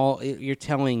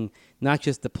telling not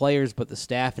just the players but the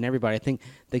staff and everybody. I think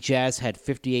the Jazz had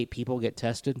 58 people get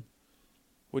tested,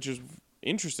 which is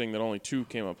interesting that only 2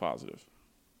 came up positive.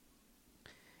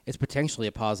 It's potentially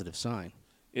a positive sign.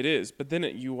 It is, but then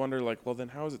you wonder, well, then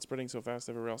how is it spreading so fast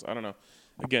everywhere else? I don't know.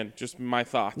 Again, just my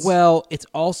thoughts. Well, it's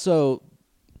also,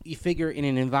 you figure in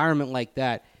an environment like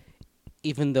that,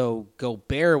 even though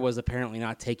Gobert was apparently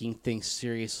not taking things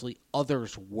seriously,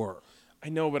 others were. I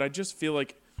know, but I just feel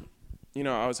like,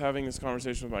 I was having this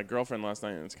conversation with my girlfriend last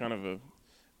night, and it's kind of a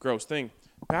gross thing.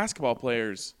 Basketball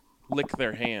players lick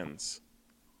their hands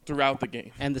throughout the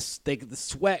game. And the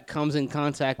sweat comes in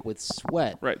contact with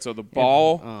sweat. Right, so the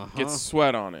ball gets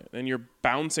sweat on it. And you're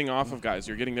bouncing off of guys.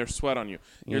 You're getting their sweat on you.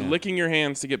 You're licking your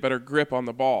hands to get better grip on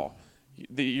the ball.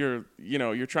 You're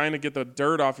trying to get the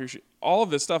dirt off your shoe. All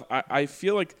of this stuff, I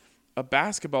feel like a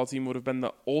basketball team would have been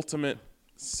the ultimate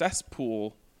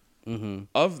cesspool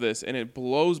of this. And it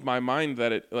blows my mind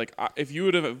that if you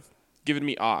would have given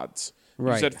me odds,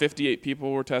 you said 58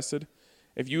 people were tested.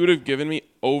 If you would have given me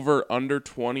over under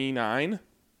 29,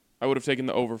 I would have taken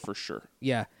the over for sure.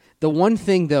 Yeah. The one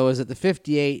thing, though, is that the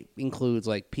 58 includes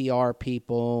PR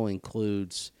people,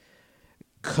 includes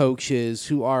coaches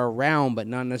who are around but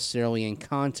not necessarily in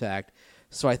contact.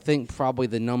 So I think probably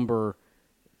the number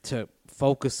to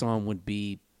focus on would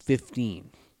be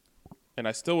 15. And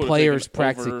I still would have players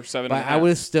taken over 7.5. But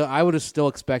I would have still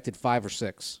expected 5 or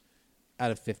 6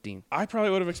 out of 15. I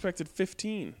probably would have expected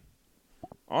 15.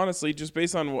 Honestly, just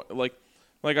based on what, like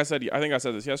I said, I think I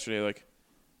said this yesterday.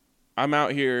 I'm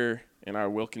out here, and I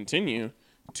will continue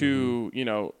to,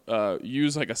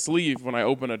 use a sleeve when I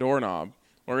open a doorknob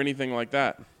or anything like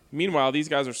that. Meanwhile, these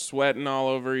guys are sweating all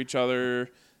over each other.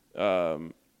 They're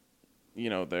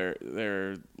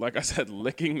like I said,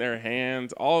 licking their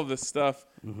hands, all of this stuff,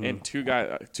 and two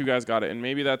guys got it. And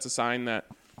maybe that's a sign that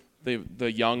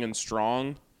the young and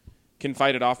strong can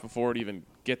fight it off before it even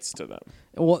gets to them.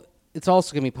 Well, it's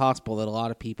also going to be possible that a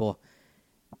lot of people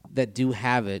that do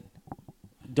have it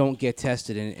don't get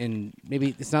tested, and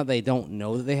maybe it's not they don't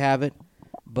know that they have it,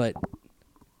 but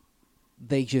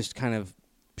they just kind of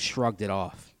shrugged it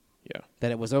off. Yeah.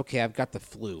 That it was okay, I've got the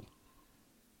flu.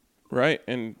 Right,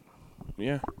 and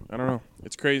yeah, I don't know.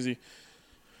 It's crazy.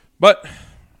 But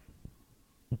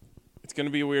it's going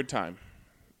to be a weird time.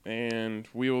 And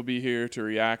we will be here to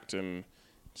react and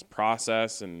just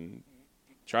process and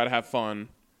try to have fun,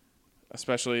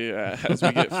 especially as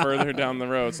we get further down the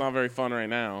road. It's not very fun right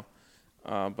now.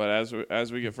 But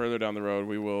as we get further down the road,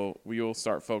 we will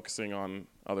start focusing on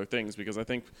other things, because I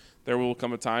think there will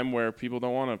come a time where people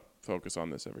don't want to focus on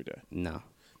this every day. No.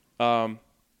 And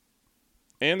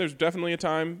there's definitely a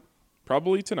time,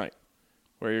 probably tonight,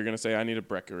 where you're going to say, I need a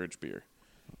Breckenridge beer,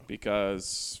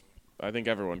 because I think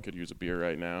everyone could use a beer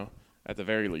right now, at the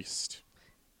very least.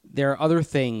 There are other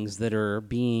things that are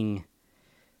being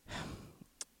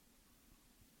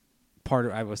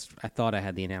I thought I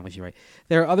had the analogy right.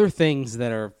 There are other things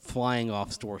that are flying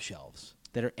off store shelves,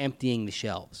 that are emptying the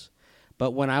shelves.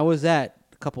 But when I was at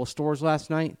a couple of stores last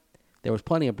night, there was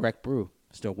plenty of Breck Brew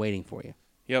still waiting for you.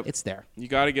 Yep. It's there. You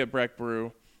got to get Breck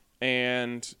Brew.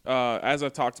 And as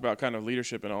I've talked about kind of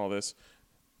leadership and all this,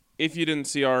 if you didn't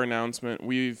see our announcement,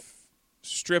 we've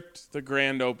stripped the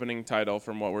grand opening title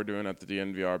from what we're doing at the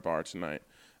DNVR bar tonight,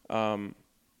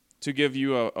 to give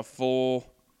you a full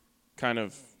kind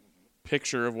of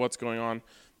picture of what's going on.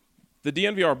 The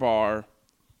DNVR bar,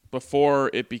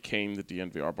 before it became the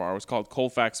DNVR bar, was called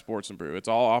Colfax Sports and Brew. It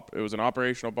was an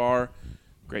operational bar,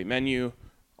 great menu,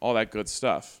 all that good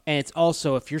stuff. And it's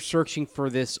also, if you're searching for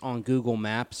this on Google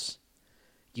Maps,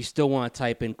 you still want to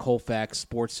type in Colfax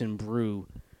Sports and Brew,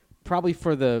 probably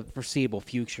for the foreseeable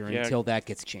future until that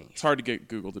gets changed. It's hard to get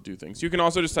Google to do things. You can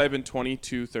also just type in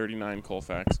 2239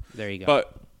 Colfax. There you go.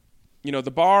 But,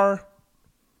 the bar,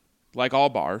 like all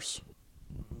bars,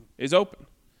 is open.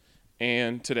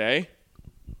 And today,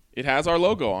 it has our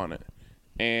logo on it.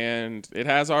 And it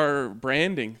has our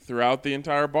branding throughout the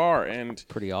entire bar. And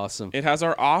pretty awesome. It has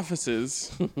our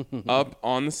offices up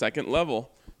on the second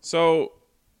level. So,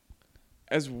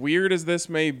 as weird as this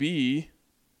may be,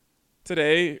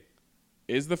 today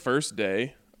is the first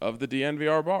day of the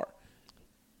DNVR bar.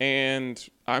 And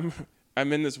I'm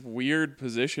in this weird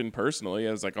position personally,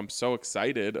 as I'm so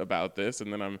excited about this,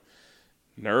 and then I'm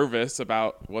nervous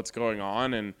about what's going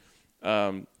on,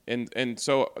 and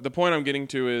so the point I'm getting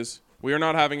to is we are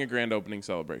not having a grand opening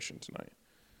celebration tonight.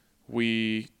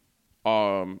 We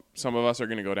some of us are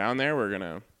going to go down there. We're going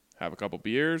to have a couple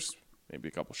beers, maybe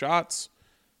a couple shots,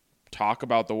 talk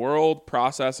about the world,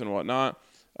 process and whatnot.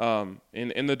 And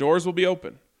the doors will be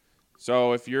open.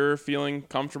 So if you're feeling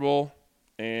comfortable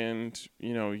and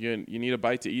you need a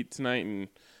bite to eat tonight and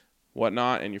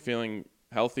whatnot, and you're feeling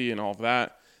healthy and all of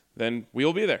that, then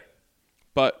we'll be there.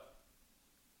 But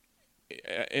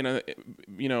in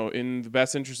the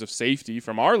best interest of safety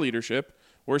from our leadership,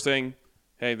 we're saying,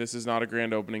 hey, this is not a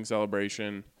grand opening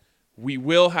celebration. We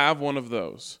will have one of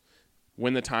those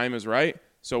when the time is right.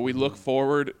 So we look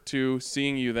forward to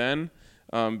seeing you then,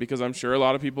 because I'm sure a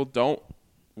lot of people don't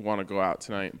want to go out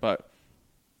tonight. But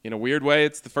in a weird way,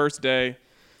 it's the first day.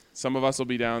 Some of us will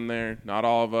be down there, not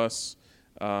all of us.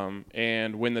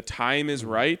 And when the time is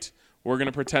right, we're going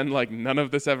to pretend like none of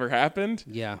this ever happened.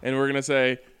 Yeah. And we're going to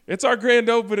say, it's our grand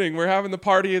opening. We're having the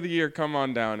party of the year. Come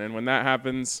on down. And when that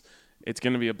happens, it's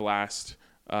going to be a blast.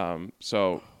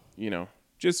 So,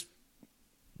 just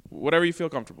whatever you feel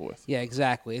comfortable with. Yeah,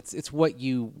 exactly. It's what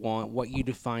you want, what you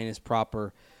define as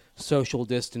proper social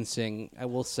distancing. I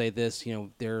will say this,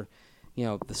 the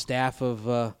staff of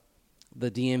the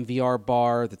DNVR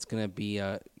bar that's going to be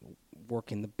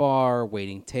working the bar,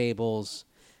 waiting tables,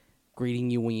 greeting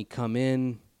you when you come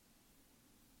in.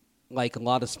 Like a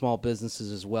lot of small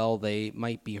businesses as well, they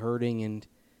might be hurting, and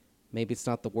maybe it's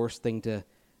not the worst thing to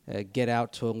get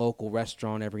out to a local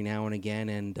restaurant every now and again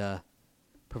and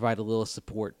provide a little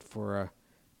support for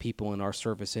people in our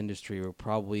service industry who are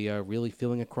probably really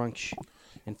feeling a crunch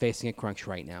and facing a crunch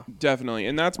right now. Definitely.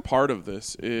 And that's part of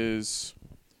this is,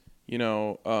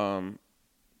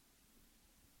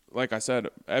 like I said,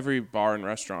 every bar and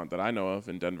restaurant that I know of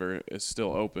in Denver is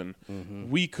still open. Mm-hmm.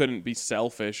 We couldn't be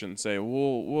selfish and say,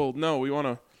 well, no, we want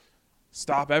to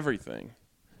stop everything.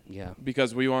 Yeah.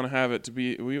 Because we want to have it to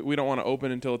be, we don't want to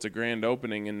open until it's a grand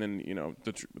opening. And then,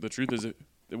 the truth is it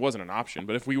wasn't an option.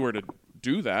 But if we were to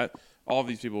do that, all of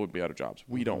these people would be out of jobs.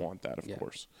 We don't want that, of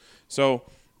course. So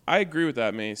I agree with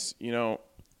that, Mace.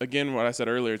 Again, what I said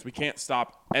earlier is we can't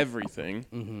stop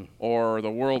everything or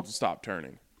the world will stop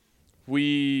turning.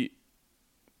 Maybe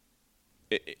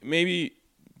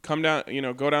come down,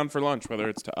 go down for lunch, whether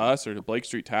it's to us or to Blake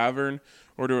Street Tavern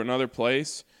or to another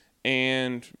place.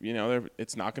 And,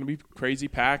 it's not going to be crazy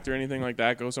packed or anything like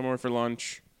that. Go somewhere for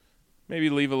lunch. Maybe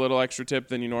leave a little extra tip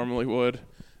than you normally would,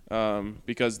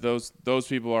 because those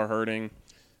people are hurting.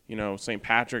 St.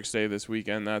 Patrick's Day this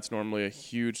weekend. That's normally a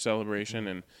huge celebration.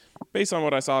 And based on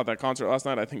what I saw at that concert last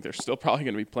night, I think there's still probably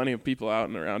going to be plenty of people out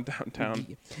and around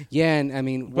downtown. Yeah, and I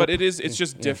mean, but it's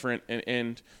just different,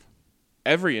 and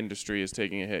every industry is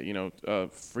taking a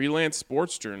hit. Freelance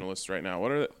sports journalists right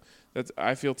now.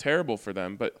 I feel terrible for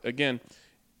them. But again,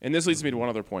 and this leads me to one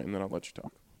other point, and then I'll let you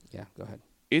talk. Yeah, go ahead.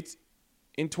 It's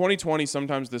in 2020.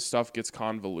 Sometimes this stuff gets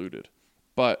convoluted,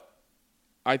 but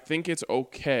I think it's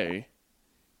okay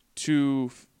to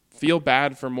feel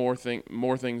bad for more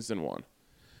things than one.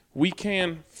 We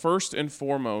can first and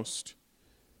foremost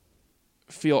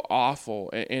feel awful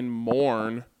and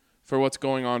mourn for what's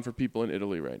going on for people in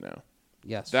Italy right now.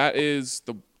 Yes. That is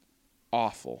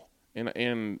awful,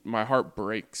 and my heart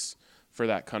breaks for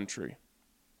that country.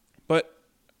 But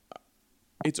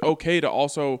it's okay to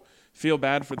also feel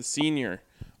bad for the senior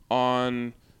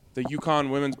on the UConn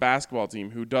women's basketball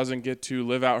team who doesn't get to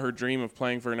live out her dream of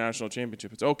playing for a national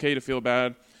championship. It's okay to feel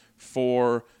bad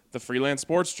for the freelance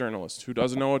sports journalist who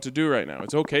doesn't know what to do right now.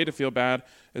 It's okay to feel bad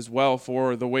as well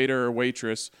for the waiter or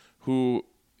waitress who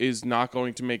is not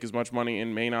going to make as much money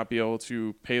and may not be able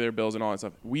to pay their bills and all that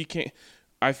stuff.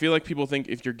 I feel like people think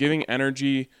if you're giving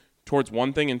energy towards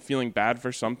one thing and feeling bad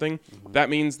for something, that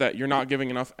means that you're not giving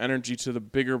enough energy to the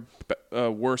bigger,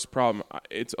 worse problem.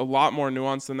 It's a lot more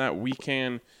nuanced than that. We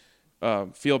can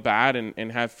feel bad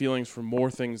and have feelings for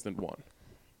more things than one.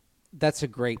 That's a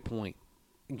great point.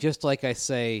 Just like I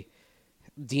say,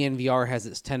 DNVR has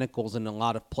its tentacles in a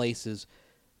lot of places.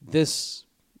 This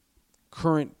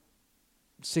current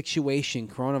situation,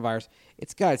 coronavirus,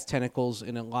 it's got its tentacles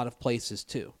in a lot of places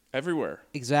too. Everywhere.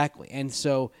 Exactly. And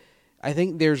so I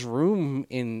think there's room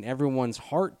in everyone's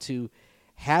heart to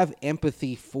have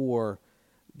empathy for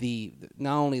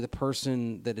not only the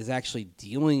person that is actually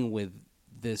dealing with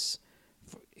this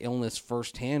illness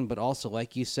firsthand, but also,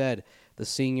 like you said, the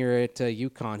senior at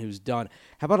UConn who's done.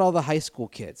 How about all the high school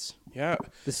kids? Yeah.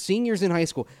 The seniors in high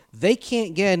school, they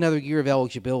can't get another year of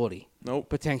eligibility. Nope.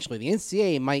 Potentially. The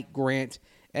NCAA might grant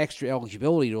extra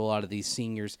eligibility to a lot of these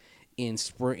seniors in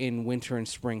winter and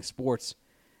spring sports.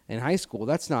 In high school,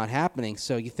 that's not happening.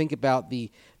 So you think about the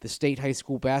state high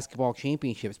school basketball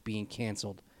championships being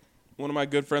canceled. One of my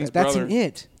good friends' That's brothers.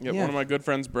 it. Yeah, Yeah. one of my good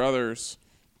friends' brothers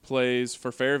plays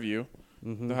for Fairview,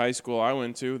 the high school I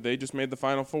went to. They just made the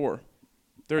Final Four.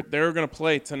 They're going to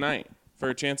play tonight for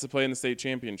a chance to play in the state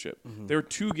championship. They're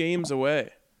 2 games away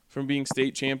from being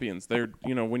state champions.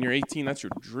 When you're 18, that's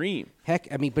your dream.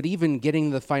 Heck, I mean, but even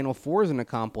getting to the Final Four is an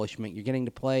accomplishment. You're getting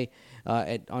to play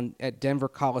at Denver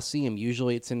Coliseum.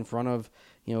 Usually, it's in front of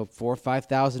 4,000 or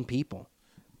 5,000 people.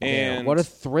 And what a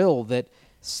thrill that,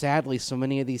 sadly, so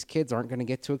many of these kids aren't going to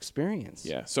get to experience.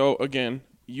 Yeah. So again,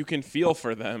 you can feel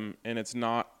for them, and it's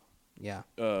not. Yeah.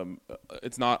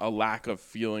 It's not a lack of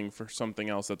feeling for something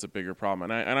else that's a bigger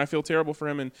problem, and I feel terrible for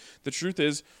him. And the truth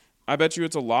is, I bet you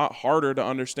it's a lot harder to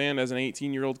understand as an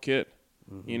 18-year-old kid.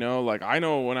 I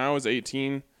know when I was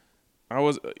 18,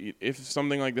 if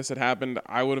something like this had happened,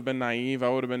 I would have been naive. I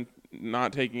would have been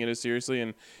not taking it as seriously.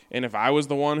 And if I was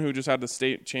the one who just had the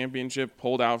state championship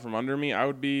pulled out from under me, I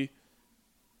would be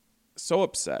so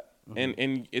upset.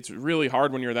 And it's really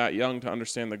hard when you're that young to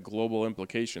understand the global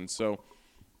implications. So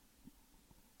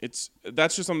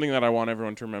that's just something that I want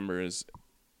everyone to remember is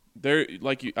there.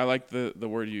 I like the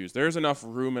word you use. There's enough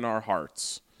room in our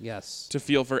hearts. Yes. To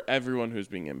feel for everyone who's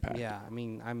being impacted. Yeah, I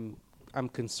mean, I'm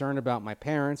concerned about my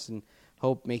parents and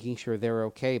making sure they're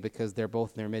okay because they're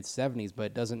both in their mid-70s, but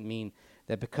it doesn't mean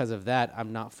that because of that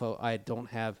I don't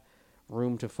have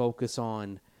room to focus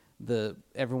on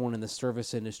everyone in the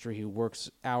service industry who works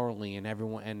hourly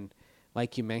and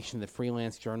like you mentioned, the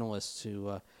freelance journalists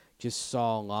who just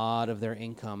saw a lot of their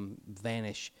income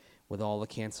vanish with all the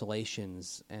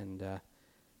cancellations, and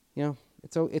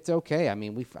it's okay. I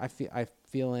mean, I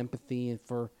feel empathy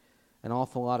for an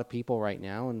awful lot of people right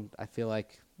now, and I feel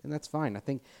like, and that's fine. I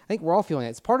think we're all feeling it.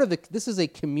 It's part of this is a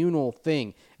communal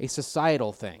thing, a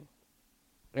societal thing,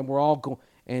 and we're all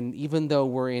and even though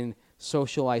we're in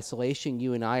social isolation,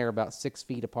 you and I are about 6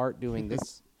 feet apart doing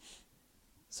this.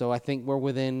 So I think we're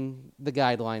within the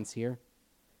guidelines here.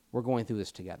 We're going through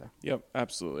this together. Yep,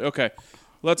 absolutely. Okay,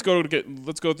 let's go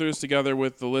through this together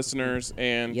with the listeners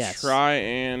and try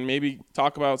and maybe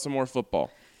talk about some more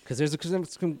football. Because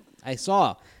I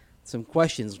saw some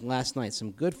questions last night,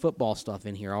 some good football stuff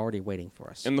in here already waiting for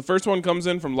us. And the first one comes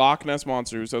in from Loch Ness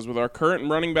Monster, who says, with our current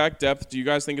running back depth, do you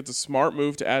guys think it's a smart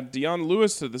move to add Dion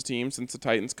Lewis to the team since the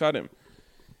Titans cut him?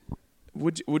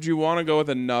 Would you want to go with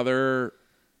another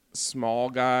small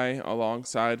guy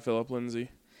alongside Philip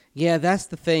Lindsay? Yeah, that's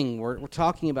the thing. We're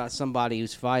talking about somebody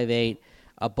who's 5'8",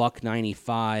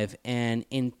 $195, and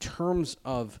in terms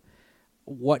of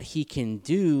what he can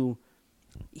do,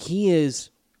 he is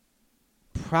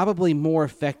probably more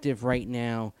effective right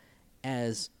now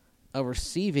as a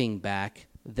receiving back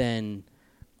than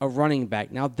a running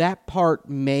back. Now, that part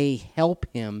may help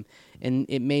him, and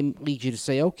it may lead you to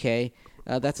say, okay,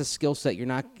 that's a skill set you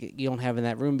don't have in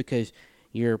that room because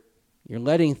you're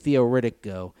letting Theo Riddick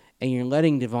go, and you're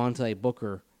letting Devontae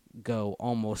Booker go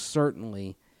almost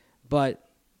certainly. But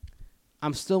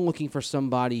I'm still looking for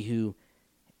somebody who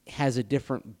has a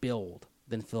different build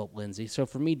than Philip Lindsay. So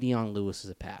for me, Dion Lewis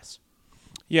is a pass.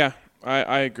 Yeah,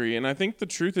 I agree. And I think the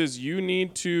truth is you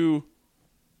need to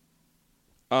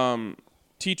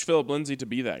teach Philip Lindsay to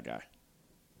be that guy.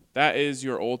 That is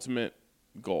your ultimate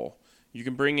goal. You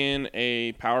can bring in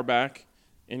a power back,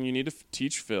 and you need to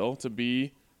teach Phil to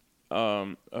be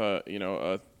a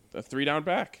 3-down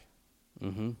back.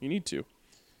 Mm-hmm. You need to.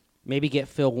 Maybe get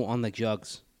Phil on the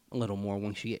jugs a little more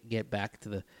once you get back to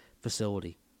the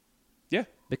facility. Yeah.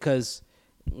 Because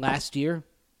last year,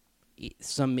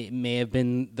 it may have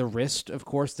been the wrist, of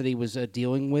course, that he was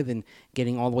dealing with and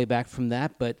getting all the way back from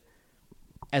that. But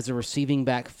as a receiving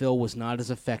back, Phil was not as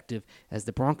effective as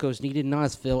the Broncos needed, not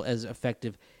as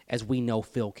effective as we know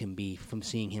Phil can be from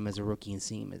seeing him as a rookie and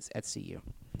seeing him at CU.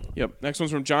 Yep. Next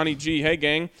one's from Johnny G. Hey,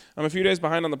 gang. I'm a few days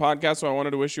behind on the podcast, so I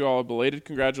wanted to wish you all a belated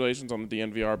congratulations on the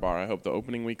DNVR bar. I hope the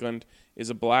opening weekend is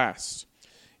a blast.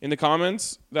 In the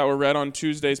comments that were read on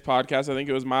Tuesday's podcast, I think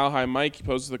it was Mile High Mike, he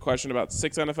posed the question about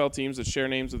 6 NFL teams that share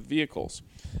names with vehicles.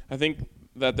 I think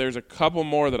that there's a couple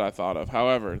more that I thought of.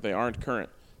 However, they aren't current.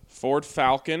 Ford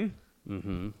Falcon,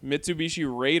 Mitsubishi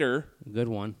Raider, Good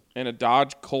one. and a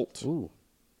Dodge Colt. Ooh.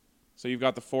 So you've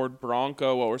got the Ford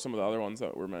Bronco. What were some of the other ones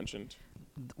that were mentioned?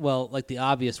 Well, like the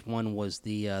obvious one was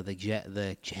the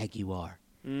Jaguar.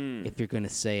 If you're going to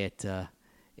say it,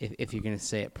 if you're going to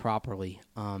say it properly,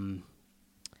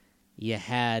 you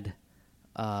had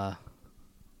the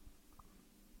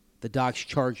Dodge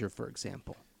Charger, for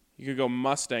example. You could go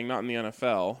Mustang, not in the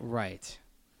NFL. Right.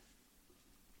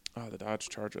 Oh, the Dodge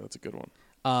Charger. That's a good one.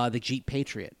 The Jeep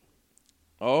Patriot.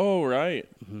 Oh, right.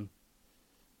 Mm-hmm.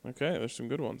 Okay, there's some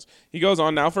good ones. He goes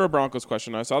on, now for a Broncos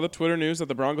question. I saw the Twitter news that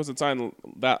the Broncos had signed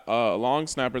that long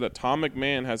snapper that Tom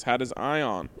McMahon has had his eye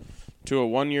on to a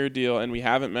 1-year deal, and we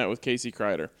haven't met with Casey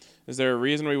Kreider. Is there a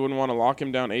reason we wouldn't want to lock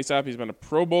him down ASAP? He's been a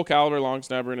Pro Bowl caliber long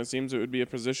snapper, and it seems it would be a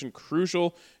position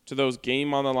crucial to those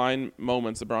game-on-the-line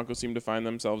moments the Broncos seem to find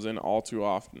themselves in all too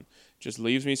often. Just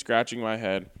leaves me scratching my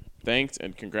head. Thanks,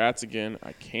 and congrats again.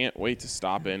 I can't wait to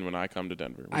stop in when I come to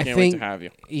Denver. We can't wait to have you.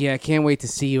 Yeah, I can't wait to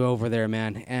see you over there,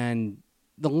 man. And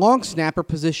the long snapper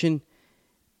position,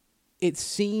 it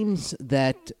seems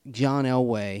that John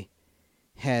Elway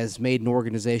has made an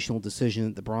organizational decision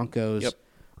that the Broncos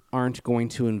aren't going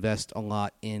to invest a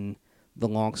lot in the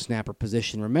long snapper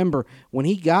position. Remember, when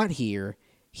he got here,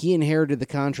 he inherited the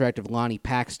contract of Lonnie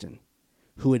Paxton,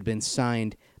 who had been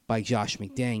signed by Josh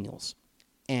McDaniels.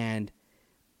 And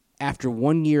after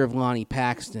 1 year of Lonnie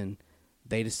Paxton,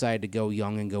 they decided to go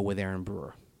young and go with Aaron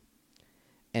Brewer.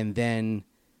 And then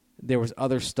there was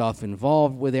other stuff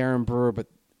involved with Aaron Brewer, but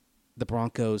the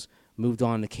Broncos moved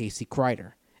on to Casey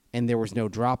Kreider, and there was no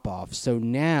drop-off. So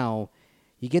now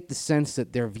you get the sense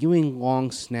that they're viewing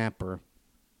long snapper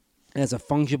as a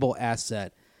fungible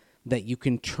asset that you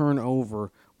can turn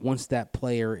over once that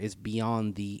player is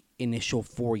beyond the initial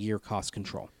 4-year cost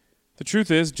control. The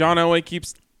truth is, John Elway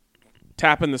keeps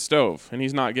tapping the stove, and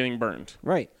he's not getting burned.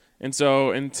 Right. And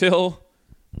so until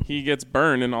he gets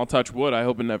burned, and I'll touch wood, I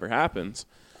hope it never happens.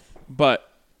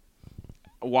 But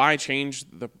why change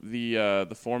the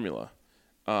formula?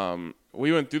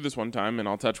 We went through this one time, and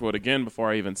I'll touch wood again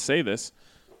before I even say this.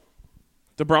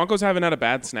 The Broncos haven't had a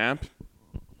bad snap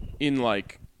in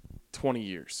like 20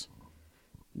 years.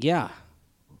 Yeah.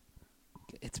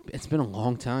 It's been a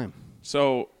long time.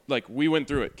 So, like, we went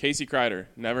through it. Casey Kreider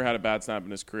never had a bad snap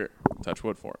in his career. Touch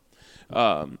wood for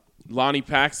it. Lonnie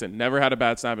Paxton never had a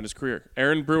bad snap in his career.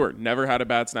 Aaron Brewer never had a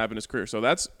bad snap in his career. So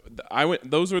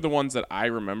those were the ones that I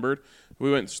remembered.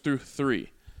 We went through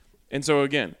 3. And so,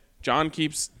 again, John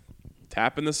keeps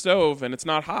tapping the stove, and it's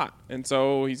not hot. And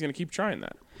so he's going to keep trying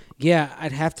that. Yeah,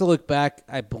 I'd have to look back.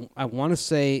 I want to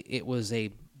say it was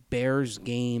a Bears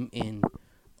game in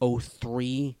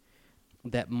 2003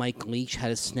 that Mike Leach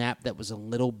had a snap that was a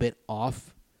little bit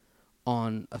off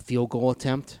on a field goal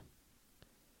attempt.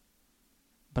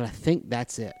 But I think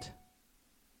that's it.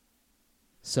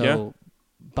 So,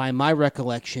 by my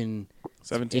recollection,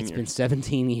 17 it's years. been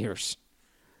 17 years.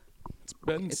 It's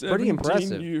been It's 17 pretty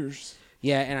impressive. years.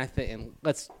 Yeah, and and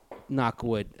let's knock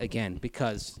wood again,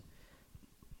 because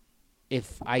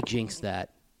if I jinx that,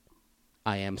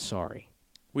 I am sorry.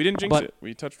 We didn't jinx But- it.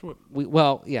 We touched wood.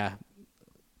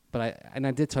 but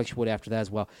I did touch wood after that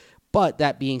as well. But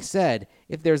that being said,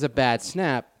 if there's a bad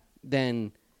snap,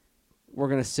 then we're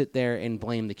going to sit there and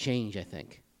blame the change, I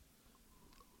think.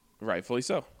 Rightfully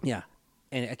so. Yeah,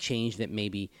 and a change that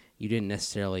maybe you didn't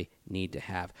necessarily need to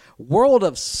have. World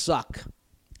of Suck.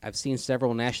 I've seen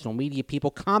several national media people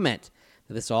comment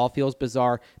that this all feels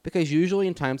bizarre because usually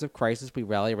in times of crisis we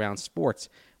rally around sports.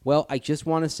 Well, I just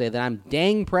want to say that I'm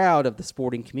dang proud of the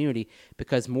sporting community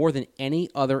because more than any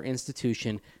other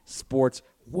institution, sports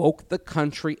woke the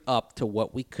country up to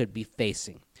what we could be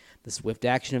facing. The swift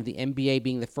action of the NBA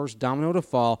being the first domino to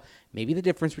fall may be the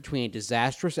difference between a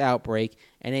disastrous outbreak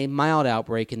and a mild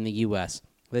outbreak in the U.S.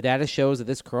 The data shows that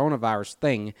this coronavirus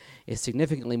thing is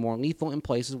significantly more lethal in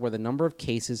places where the number of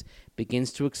cases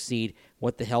begins to exceed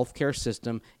what the healthcare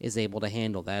system is able to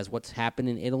handle. That is what's happened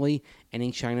in Italy and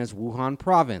in China's Wuhan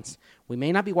province. We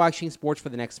may not be watching sports for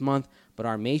the next month, but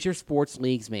our major sports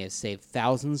leagues may have saved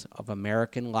thousands of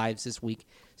American lives this week.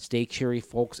 Stay cheery,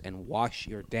 folks, and wash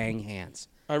your dang hands.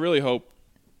 I really hope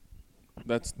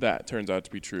that turns out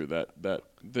to be true, that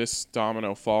this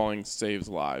domino falling saves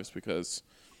lives, because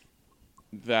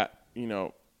that,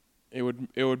 it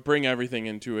would bring everything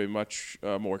into a much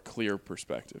more clear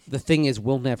perspective. The thing is,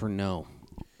 we'll never know.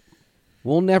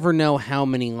 We'll never know how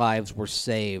many lives were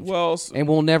saved. Well, and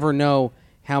we'll never know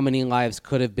how many lives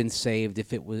could have been saved if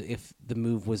the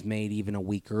move was made even a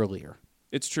week earlier.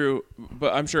 It's true,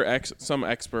 but I'm sure some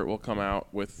expert will come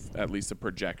out with at least a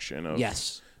projection of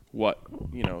what,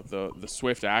 the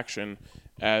swift action,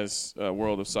 as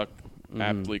World of Suck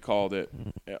aptly called it,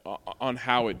 on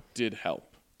how it did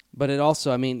help. But it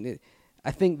also,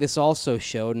 I think this also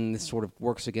showed, and this sort of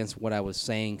works against what I was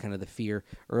saying, kind of the fear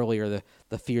earlier,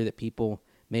 the fear that people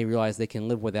may realize they can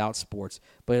live without sports,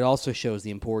 but it also shows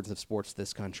the importance of sports to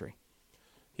this country.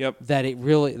 Yep. That it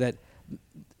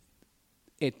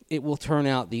will turn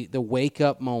out the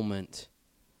wake-up moment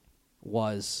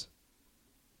was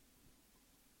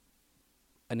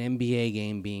an NBA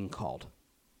game being called.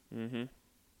 Mm-hmm.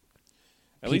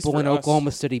 People in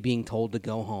Oklahoma City being told to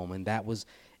go home, and that was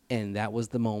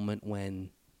the moment when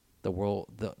the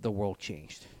world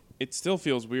changed. It still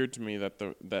feels weird to me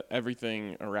that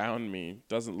everything around me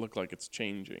doesn't look like it's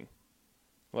changing.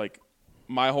 Like,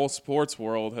 my whole sports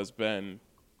world has been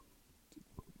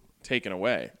taken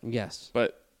away. Yes.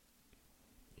 But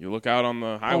you look out on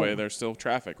the highway, there's still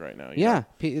traffic right now. Yeah,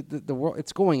 the world,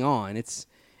 it's going on. It's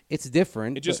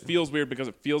different. It just feels weird because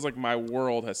it feels like my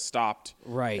world has stopped.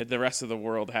 Right. And the rest of the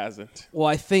world hasn't. Well,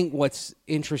 I think what's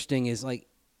interesting is, like,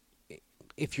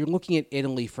 if you're looking at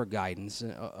Italy for guidance,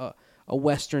 a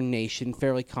Western nation,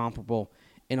 fairly comparable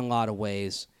in a lot of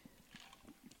ways,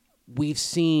 we've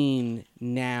seen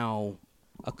now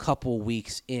a couple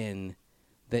weeks in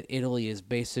that Italy is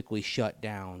basically shut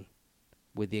down,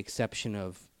 with the exception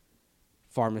of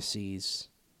pharmacies,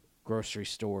 grocery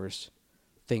stores,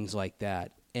 things like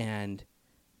that. And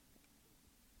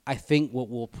I think what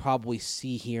we'll probably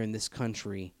see here in this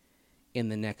country in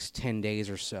the next 10 days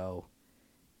or so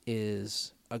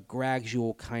is a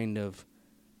gradual kind of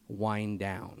wind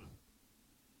down.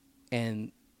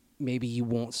 And maybe you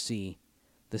won't see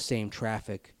the same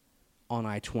traffic on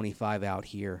I-25 out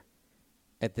here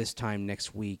at this time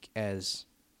next week as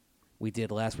we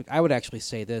did last week. I would actually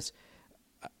say this.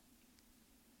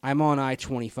 I'm on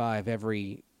I-25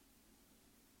 every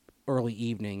early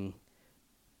evening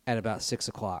at about 6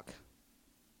 o'clock.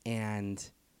 And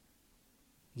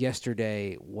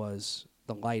yesterday was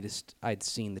the lightest I'd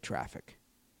seen the traffic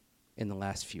in the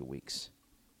last few weeks.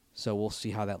 So we'll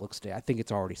see how that looks today. I think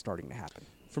it's already starting to happen.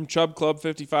 From Chubb Club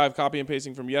 55, copy and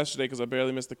pasting from yesterday because I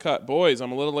barely missed the cut. Boys,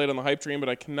 I'm a little late on the hype train, but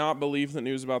I cannot believe the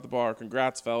news about the bar.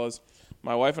 Congrats, fellas.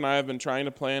 My wife and I have been trying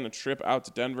to plan a trip out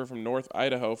to Denver from North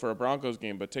Idaho for a Broncos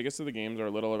game, but tickets to the games are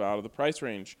a little out of the price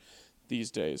range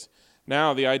these days.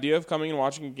 Now, the idea of coming and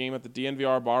watching a game at the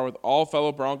DNVR bar with all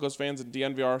fellow Broncos fans and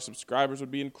DNVR subscribers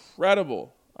would be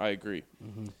incredible. I agree.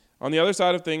 Mm-hmm. On the other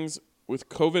side of things, with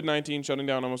COVID-19 shutting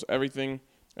down almost everything,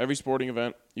 every sporting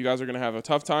event, you guys are going to have a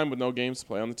tough time with no games to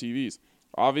play on the TVs.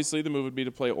 Obviously, the move would be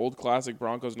to play old classic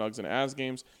Broncos, Nugs, and Avs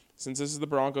games. Since this is the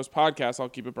Broncos podcast, I'll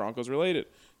keep it Broncos related.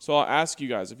 So I'll ask you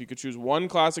guys, if you could choose one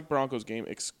classic Broncos game,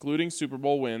 excluding Super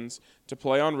Bowl wins, to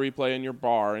play on replay in your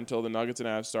bar until the Nuggets and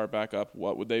Avs start back up,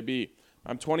 what would they be?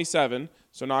 I'm 27,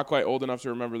 so not quite old enough to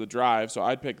remember the drive, so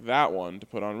I'd pick that one to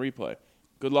put on replay.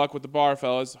 Good luck with the bar,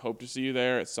 fellas. Hope to see you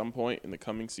there at some point in the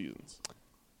coming seasons.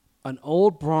 An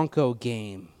old Bronco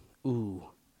game. Ooh.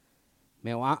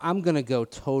 Man, well, I'm going to go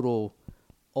total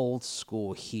old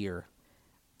school here.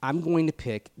 I'm going to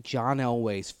pick John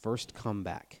Elway's first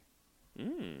comeback.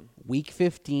 Week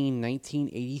 15,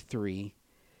 1983.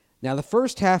 Now, the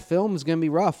first half film is going to be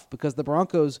rough because the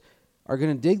Broncos are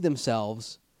going to dig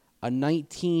themselves a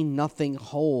 19-0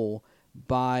 hole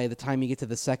by the time you get to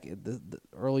the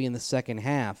early in the second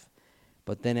half.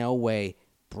 But then Elway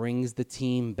brings the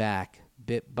team back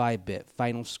bit by bit.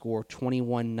 Final score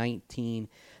 21-19.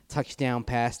 Touchdown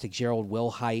pass to Gerald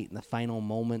Wilhite in the final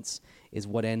moments is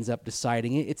what ends up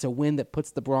deciding it. It's a win that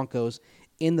puts the Broncos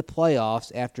in the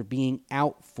playoffs after being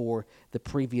out for the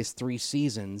previous 3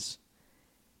 seasons.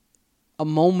 A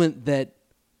moment that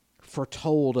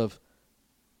foretold of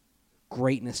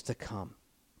greatness to come.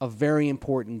 A very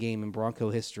important game in Bronco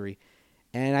history.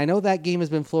 And I know that game has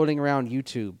been floating around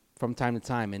YouTube from time to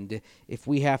time. And if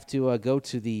we have to go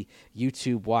to the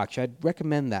YouTube watch, I'd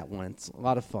recommend that one. It's a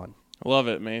lot of fun. I love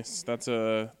it, Mace. That's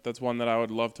one that I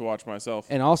would love to watch myself.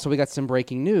 And also, we got some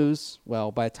breaking news.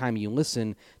 Well, by the time you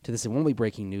listen to this, it won't be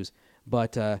breaking news.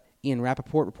 But Ian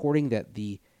Rappaport reporting that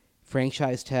the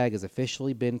franchise tag has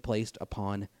officially been placed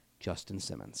upon Justin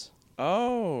Simmons.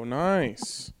 Oh,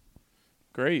 nice.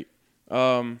 Great.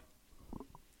 So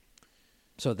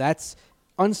that's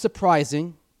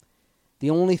unsurprising. The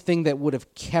only thing that would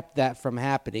have kept that from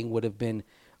happening would have been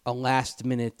a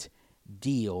last-minute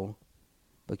deal.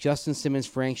 But Justin Simmons'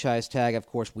 franchise tag, of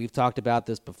course, we've talked about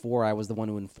this before. I was the one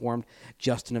who informed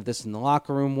Justin of this in the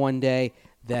locker room one day,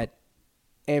 that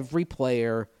every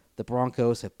player the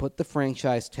Broncos have put the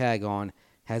franchise tag on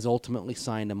has ultimately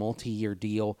signed a multi-year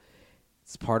deal.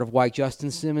 It's part of why Justin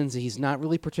Simmons, he's not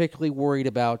really particularly worried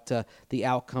about the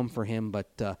outcome for him,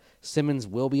 but Simmons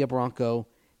will be a Bronco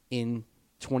in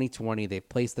 2020. They've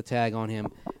placed the tag on him,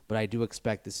 but I do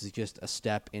expect this is just a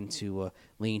step into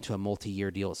leading to a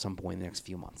multi-year deal at some point in the next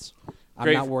few months.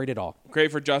 I'm not worried at all.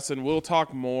 Great for Justin. We'll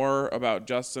talk more about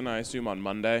Justin, I assume, on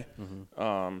Monday.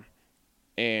 Mm-hmm.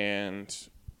 And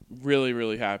really,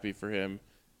 really happy for him.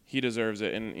 He deserves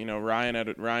it. And, you know, Ryan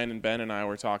and Ben and I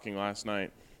were talking last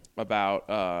night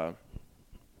about,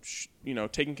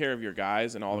 taking care of your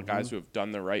guys and all the guys who have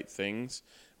done the right things.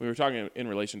 We were talking in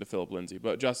relation to Philip Lindsay,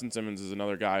 but Justin Simmons is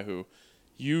another guy who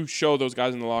you show those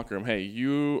guys in the locker room, hey,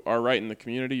 you are right in the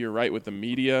community, you're right with the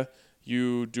media,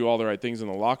 you do all the right things in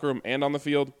the locker room and on the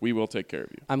field, we will take care of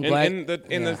you. I'm glad.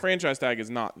 And the franchise tag is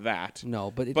not that.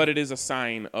 No, but it is a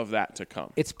sign of that to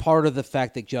come. It's part of the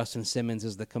fact that Justin Simmons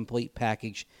is the complete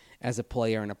package as a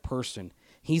player and a person.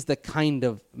 He's the kind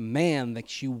of man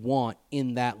that you want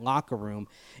in that locker room.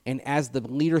 And as the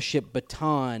leadership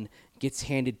baton gets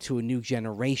handed to a new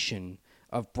generation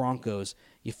of Broncos,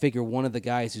 you figure one of the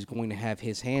guys who's going to have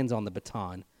his hands on the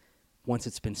baton once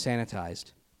it's been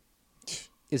sanitized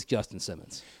is Justin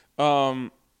Simmons.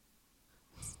 To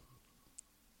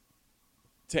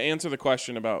answer the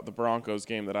question about the Broncos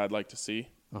game that I'd like to see,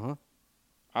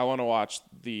 I want to watch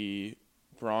the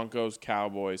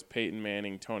Broncos-Cowboys, Peyton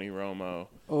Manning, Tony Romo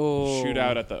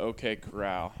shootout at the OK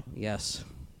Corral. Yes,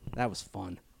 that was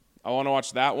fun. I want to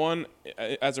watch that one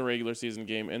as a regular season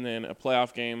game, and then a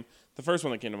playoff game. The first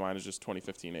one that came to mind is just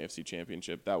 2015 AFC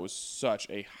Championship. That was such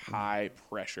a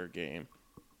high-pressure game.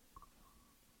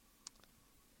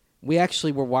 We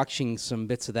actually were watching some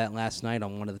bits of that last night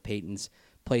on one of the Peyton's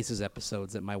Places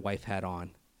episodes that my wife had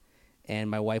on. And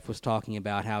my wife was talking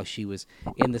about how she was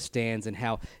in the stands and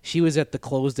how she was at the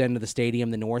closed end of the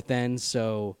stadium, the north end,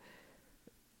 so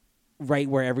right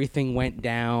where everything went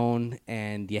down,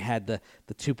 and you had the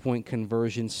 2-point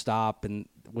conversion stop, and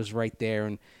was right there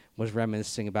and was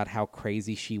reminiscing about how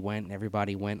crazy she went, and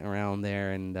everybody went around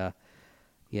there, and that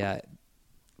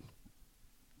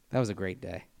was a great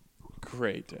day.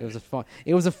 Great day.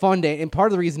 It was a fun day, and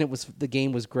part of the reason the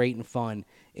game was great and fun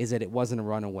is that it wasn't a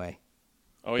runaway.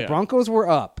 Oh yeah. The Broncos were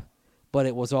up, but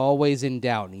it was always in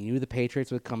doubt, and you knew the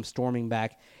Patriots would come storming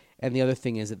back. And the other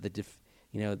thing is that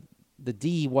the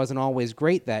D wasn't always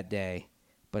great that day,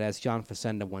 but as John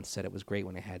Facenda once said, it was great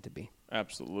when it had to be.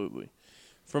 Absolutely.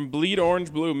 From Bleed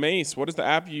Orange Blue, Mace, what is the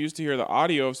app you use to hear the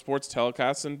audio of sports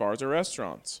telecasts in bars or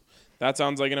restaurants? That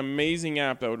sounds like an amazing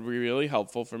app that would be really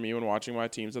helpful for me when watching my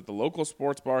teams at the local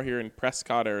sports bar here in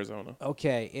Prescott, Arizona.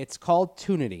 Okay, it's called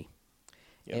Tunity.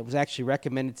 Yep. It was actually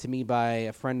recommended to me by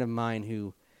a friend of mine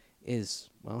who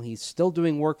he's still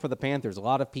doing work for the Panthers. A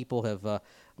lot of people have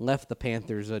left the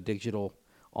Panthers' digital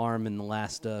arm in the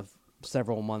last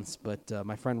several months, but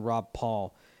my friend Rob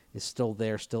Paul is still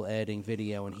there, still editing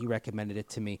video, and he recommended it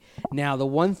to me. Now, the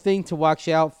one thing to watch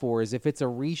out for is if it's a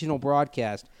regional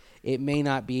broadcast, it may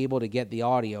not be able to get the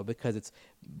audio because it's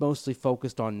mostly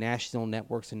focused on national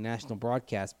networks and national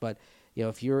broadcasts. But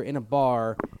if you're in a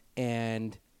bar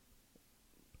and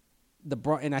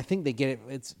I think they get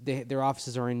it. Their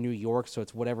offices are in New York, so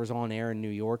it's whatever's on air in New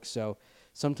York. So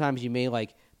sometimes you may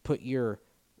put your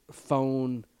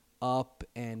phone up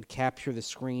and capture the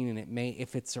screen, and it may,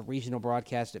 if it's a regional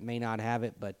broadcast, it may not have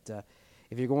it. But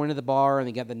if you're going to the bar and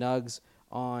they got the Nugs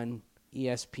on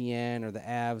ESPN or the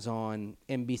Avs on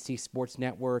NBC Sports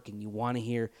Network and you want to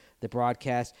hear the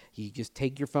broadcast, you just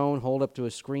take your phone, hold up to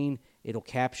a screen, it'll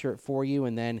capture it for you,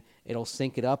 and then it'll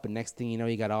sync it up, and next thing you know,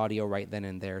 you got audio right then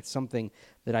and there. It's something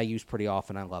that I use pretty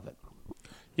often. I love it.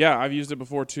 Yeah, I've used it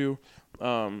before too.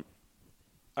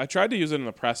 I tried to use it in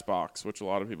the press box, which a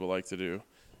lot of people like to do.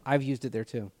 I've used it there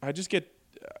too. I just get,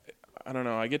 I don't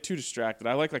know, I get too distracted.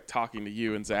 I like talking to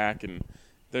you and Zach, and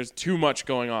there's too much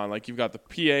going on. Like, you've got the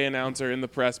PA announcer in the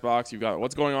press box. You've got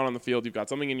what's going on the field. You've got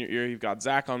something in your ear. You've got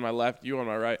Zach on my left, you on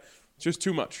my right. It's just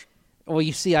too much. Well,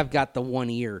 you see, I've got the one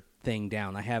ear thing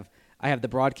down. I have the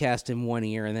broadcast in one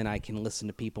ear, and then I can listen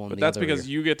to people in the other ear. But that's because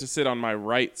you get to sit on my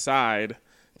right side,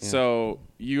 so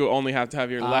you only have to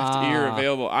have your left ear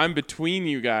available. I'm between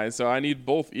you guys, so I need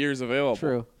both ears available.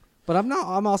 True. But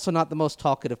I'm also not the most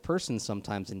talkative person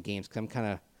sometimes in games, because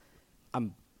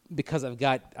I'm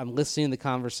listening to the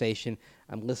conversation,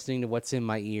 I'm listening to what's in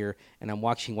my ear, and I'm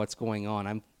watching what's going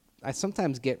on. I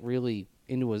sometimes get really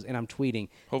into and I'm tweeting.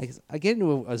 I get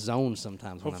into a zone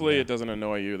sometimes. Hopefully it doesn't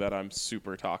annoy you that I'm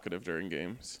super talkative during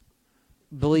games.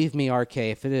 Believe me, RK,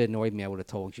 if it had annoyed me, I would have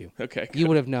told you. Okay, good. You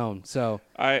would have known. So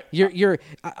I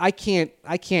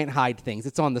can't hide things.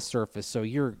 It's on the surface, so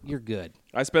you're good.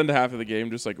 I spend half of the game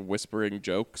just whispering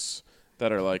jokes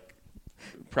that are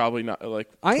probably not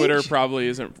Twitter probably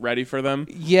isn't ready for them.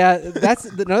 Yeah, that's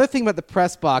another thing about the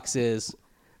press box is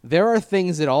there are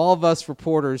things that all of us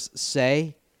reporters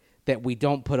say that we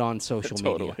don't put on social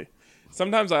media. Totally.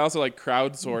 Sometimes I also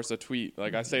crowdsource a tweet.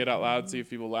 I say it out loud, see if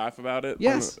people laugh about it.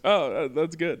 Yes.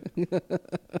 That's good.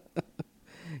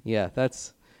 Yeah,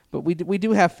 but we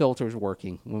do have filters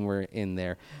working when we're in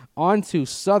there. On to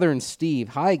Southern Steve.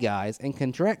 Hi, guys, and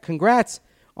congrats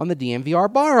on the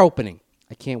DNVR bar opening.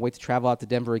 I can't wait to travel out to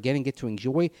Denver again and get to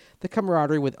enjoy the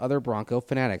camaraderie with other Bronco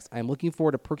fanatics. I'm looking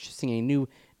forward to purchasing a new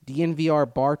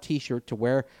DNVR bar t-shirt to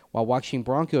wear while watching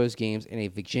Broncos games in a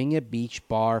Virginia Beach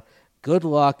bar. Good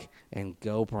luck and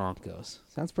go Broncos.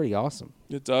 Sounds pretty awesome.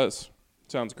 It does.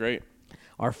 Sounds great.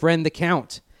 Our friend the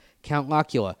Count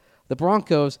Locula. The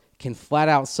Broncos can flat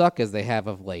out suck as they have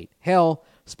of late. Hell,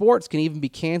 sports can even be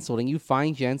canceled, and you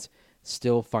fine gents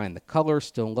still find the color,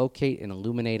 still locate and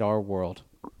illuminate our world.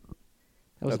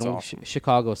 That was That's an old awesome.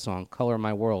 Chicago song, Color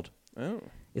My World. Oh.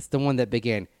 It's the one that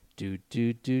began do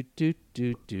do do do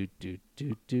do do do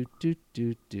do do do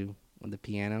do do on the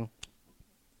piano.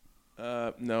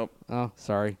 Nope. Oh,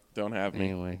 sorry. Don't have me.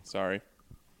 Anyway. Sorry.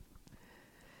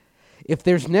 If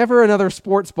there's never another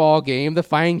sports ball game, the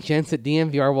fine gents at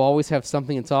DNVR will always have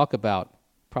something to talk about.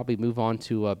 Probably move on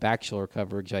to Bachelor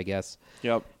coverage, I guess.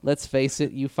 Yep. Let's face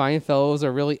it, you fine fellows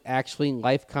are really actually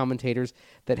life commentators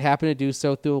that happen to do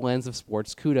so through a lens of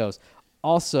sports. Kudos.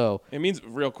 Also, It means,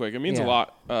 real quick, it means Yeah, a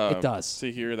lot it does.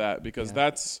 to hear that, because Yeah.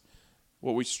 that's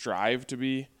what we strive to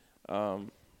be.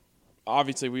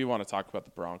 Obviously, we want to talk about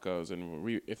the Broncos,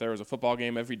 and if there was a football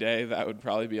game every day, that would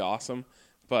probably be awesome.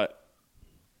 But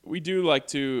we do like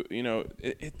to,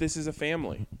 this is a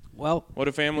family. well, What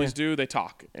do families do? They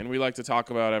talk, and we like to talk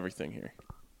about everything here.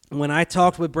 when I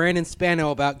talked with Brandon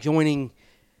Spano about joining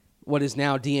what is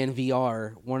now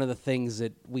DNVR, one of the things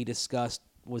that we discussed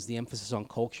was the emphasis on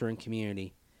culture and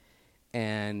community,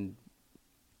 and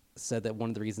said that one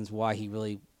of the reasons why he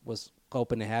really was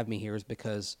open to have me here is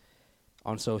because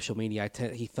on social media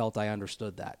he felt I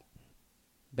understood that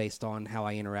based on how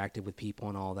I interacted with people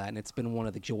and all that. And it's been one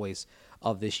of the joys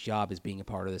of this job is being a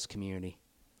part of this community.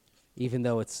 Even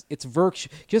though it's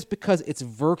virtual, just because it's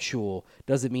virtual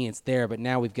doesn't mean it's there. But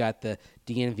now we've got the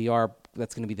DNVR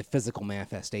that's going to be the physical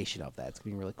manifestation of that. It's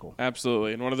going to be really cool.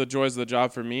 Absolutely. And one of the joys of the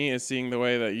job for me is seeing the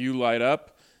way that you light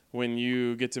up when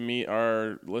you get to meet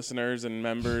our listeners and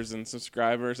members and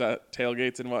subscribers at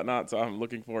tailgates and whatnot. So I'm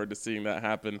looking forward to seeing that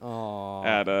happen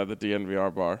at the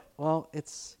DNVR bar. Well,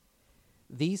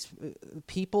 these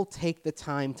people take the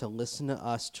time to listen to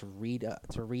us, to read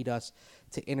us,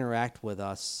 to interact with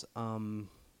us.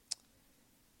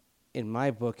 In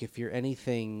my book, if you're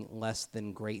anything less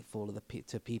than grateful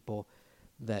to people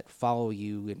that follow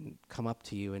you and come up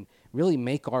to you and really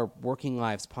make our working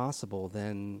lives possible,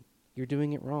 then you're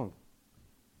doing it wrong.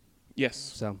 Yes,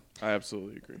 So I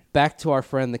absolutely agree. back to our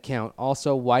friend the Count.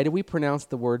 Also, why do we pronounce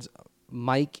the words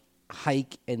Mike,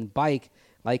 hike, and bike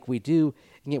like we do,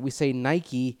 and yet we say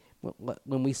Nike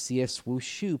when we see a swoosh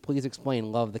shoe? Please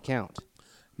explain. Love the Count.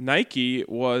 Nike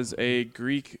was a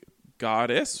Greek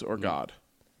goddess or god?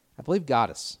 I believe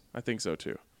goddess. I think so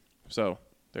too. So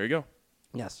there you go.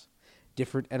 Yes.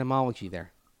 Different etymology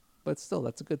there. But still,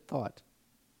 that's a good thought.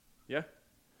 Yeah.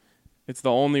 It's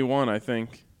the only one, I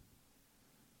think,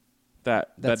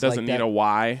 that That's doesn't like need that- a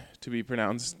Y to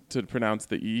pronounce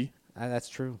the E. That's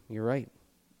true. You're right.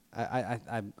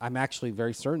 I'm actually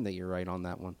very certain that you're right on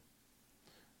that one.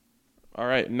 All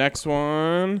right, next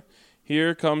one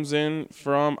here comes in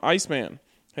from Iceman.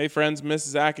 Hey, friends, miss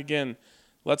Zach again.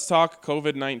 Let's talk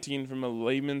COVID-19 from a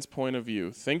layman's point of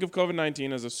view. Think of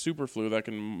COVID-19 as a super flu that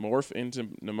can morph into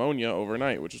pneumonia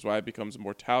overnight, which is why it becomes a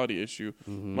mortality issue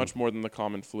much more than the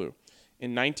common flu.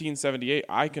 In 1978,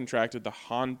 I contracted the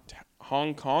Hong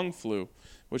Kong flu,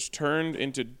 which turned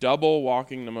into double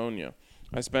walking pneumonia.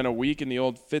 I spent a week in the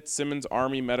old Fitzsimmons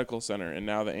Army Medical Center and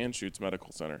now the Anschutz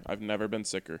Medical Center. I've never been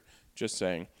sicker. Just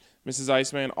saying. Mrs.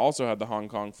 Iceman also had the Hong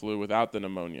Kong flu without the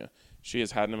pneumonia. She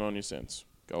has had pneumonia since.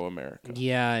 Go America.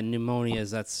 Yeah,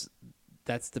 pneumonias.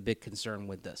 That's the big concern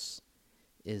with this,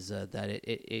 is that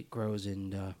it grows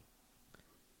and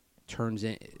turns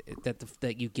in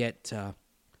that you get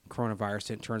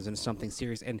coronavirus and it turns into something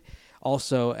serious. And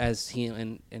also, as he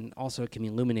and also it can be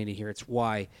illuminated here, it's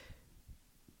why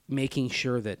making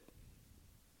sure that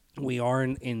we are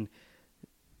in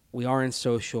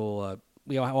social.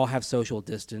 We all have social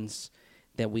distance.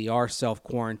 That we are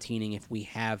self-quarantining if we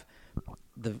have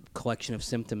the collection of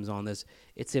symptoms on this.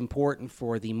 It's important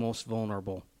for the most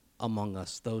vulnerable among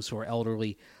us, those who are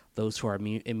elderly, those who are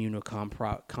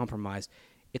immunocompromised.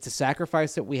 It's a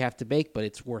sacrifice that we have to make, but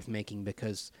it's worth making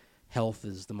because health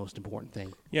is the most important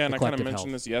thing. Yeah, and I kind of mentioned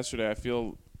health. this yesterday. I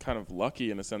feel kind of lucky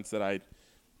in a sense that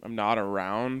I'm not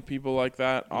around people like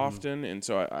that often, and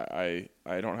so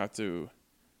I don't have to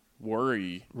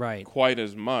worry Right. quite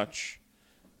as much.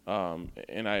 And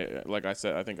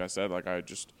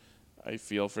I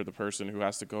feel for the person who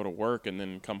has to go to work and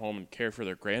then come home and care for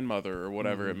their grandmother or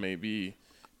whatever it may be,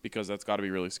 because that's got to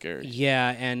be really scary.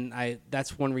 Yeah, and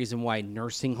that's one reason why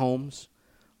nursing homes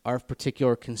are of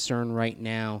particular concern right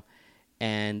now.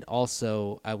 And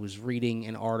also, I was reading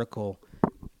an article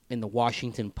in the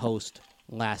Washington Post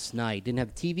last night. Didn't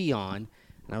have the TV on,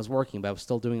 and I was working, but I was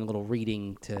still doing a little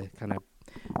reading to kind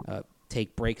of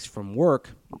take breaks from work.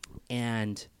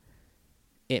 And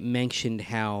it mentioned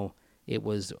how it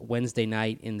was Wednesday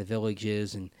night in the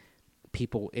Villages and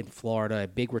people in Florida, a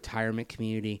big retirement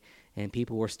community, and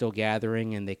people were still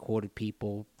gathering, and they quoted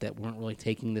people that weren't really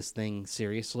taking this thing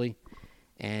seriously.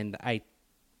 And I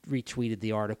retweeted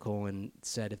the article and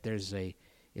said if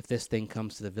this thing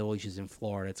comes to the Villages in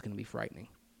Florida, it's going to be frightening.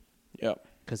 Yep.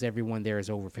 Because everyone there is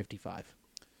over 55.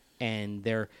 And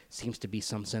there seems to be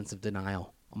some sense of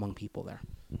denial among people there.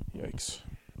 Yikes.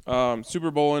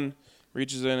 Super Bowlin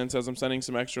reaches in and says, I'm sending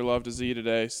some extra love to Z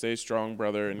today. Stay strong,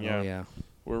 brother. And yeah.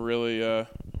 We're really,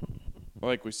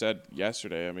 like we said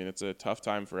yesterday, I mean, it's a tough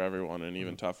time for everyone, and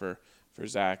even tougher for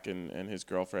Zach and his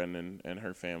girlfriend and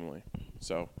her family.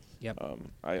 So Yep.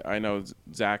 I know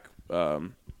Zach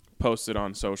posted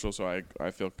on social, so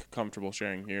I feel comfortable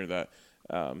sharing here that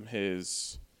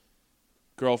his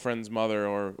girlfriend's mother,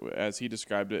 or as he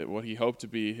described it, what he hoped to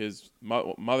be his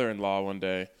mother-in-law one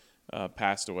day,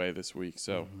 passed away this week.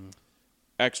 So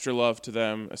extra love to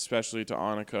them, especially to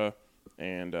Annika,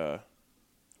 and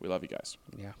we love you guys.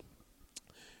 Yeah.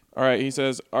 All right, he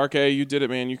says, RK, you did it,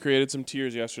 man. You created some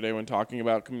tears yesterday when talking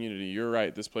about community. You're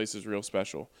right. This place is real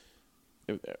special.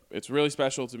 It's really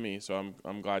special to me, so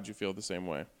I'm glad you feel the same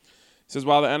way. He says,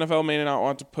 while the NFL may not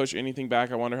want to push anything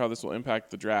back, I wonder how this will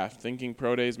impact the draft. Thinking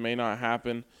pro days may not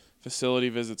happen, facility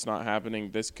visits not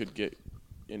happening, this could get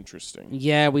interesting.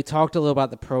 Yeah, we talked a little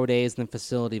about the pro days and the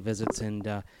facility visits,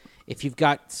 and if you've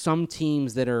got some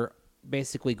teams that are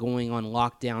basically going on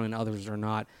lockdown and others are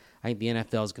not, I think the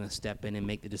NFL is going to step in and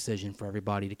make the decision for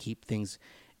everybody to keep things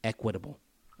equitable,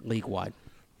 league-wide.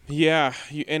 Yeah,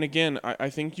 and again, I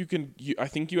think I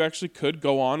think you actually could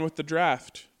go on with the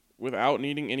draft without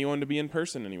needing anyone to be in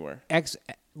person anywhere.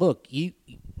 Look, you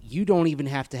don't even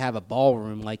have to have a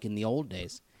ballroom like in the old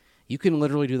days. You can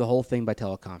literally do the whole thing by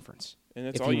teleconference, And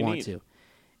that's if all you you want need.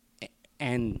 to.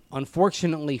 And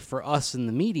unfortunately for us in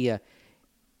the media,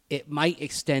 it might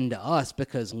extend to us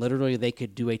because literally they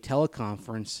could do a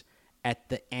teleconference at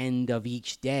the end of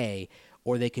each day,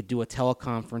 or they could do a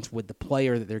teleconference with the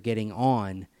player that they're getting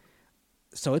on.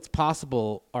 So it's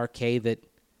possible, RK, that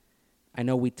I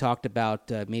know we talked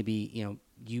about maybe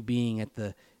you being at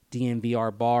the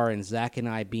DMVR bar and Zach and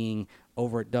I being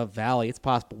over at Dove Valley. It's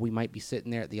possible we might be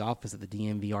sitting there at the office at the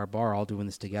DMVR bar all doing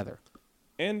this together.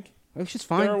 And It's just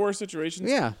fine. there are worse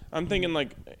situations. Yeah. I'm thinking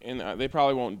and they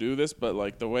probably won't do this,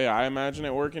 but the way I imagine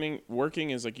it working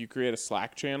is you create a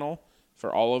Slack channel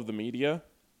for all of the media.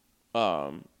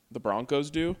 The Broncos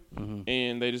do,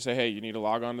 and they just say, hey, you need to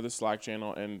log on to the Slack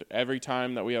channel, and every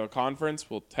time that we have a conference,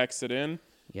 we'll text it in.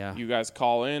 Yeah. You guys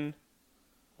call in.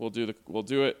 we'll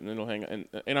do it, and then it'll hang.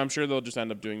 And I'm sure they'll just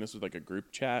end up doing this with like a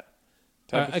group chat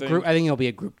type of thing. Group. I think it'll be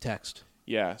a group text.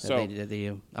 Yeah. So they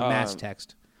do a mass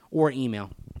text or email,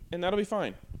 and that'll be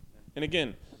fine. And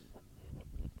again,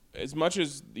 as much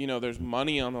as there's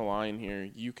money on the line here,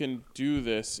 you can do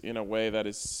this in a way that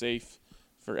is safe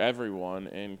for everyone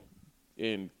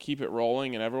and keep it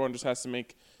rolling. And everyone just has to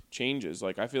make changes.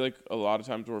 Like I feel like a lot of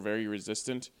times we're very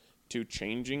resistant to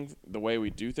changing the way we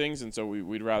do things, and so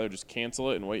we'd rather just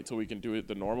cancel it and wait till we can do it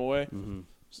the normal way. Mm-hmm.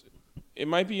 It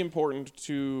might be important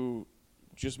to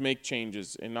just make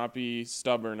changes and not be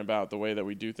stubborn about the way that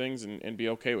we do things and be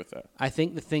okay with that. I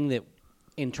think the thing that,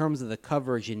 in terms of the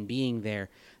coverage and being there,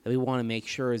 that we want to make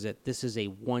sure is that this is a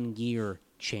 1-year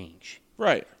change.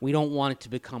 Right. We don't want it to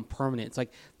become permanent. It's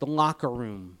like the locker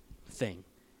room thing.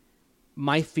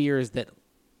 My fear is that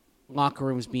locker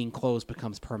rooms being closed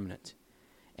becomes permanent.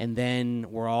 And then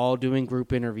we're all doing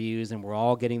group interviews and we're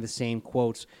all getting the same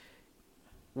quotes,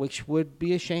 which would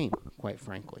be a shame, quite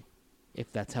frankly,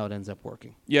 if that's how it ends up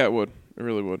working. Yeah, it would. It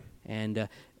really would. And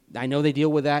I know they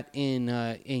deal with that in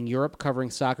Europe, covering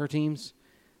soccer teams.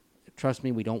 Trust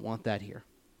me, we don't want that here.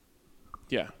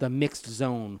 Yeah. The mixed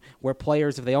zone, where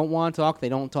players, if they don't want to talk, they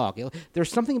don't talk.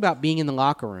 There's something about being in the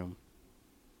locker room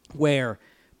where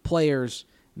players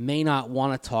may not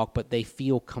want to talk, but they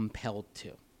feel compelled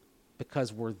to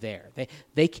because we're there.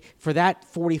 They for that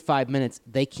 45 minutes,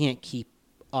 they can't keep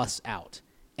us out.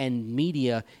 And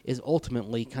media is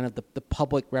ultimately kind of the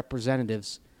public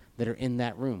representatives that are in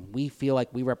that room. We feel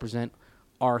like we represent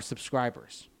our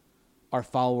subscribers, our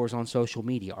followers on social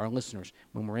media, our listeners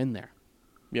when we're in there.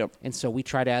 Yep. And so we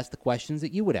try to ask the questions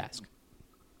that you would ask.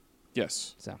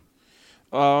 Yes. So,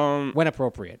 when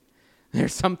appropriate.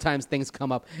 There's sometimes things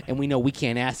come up, and we know we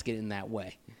can't ask it in that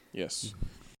way. Yes.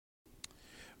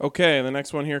 Okay, the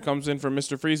next one here comes in from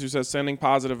Mr. Freeze, who says, sending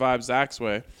positive vibes Zach's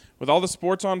way. With all the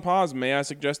sports on pause, may I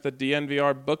suggest the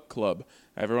DNVR book club?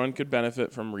 Everyone could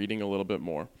benefit from reading a little bit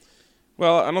more.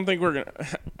 Well, I don't think we're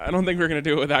gonna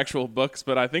do it with actual books,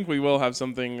 but I think we will have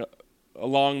something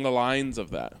along the lines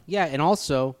of that. Yeah, and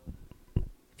also,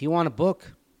 if you want a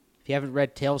book, if you haven't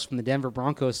read Tales from the Denver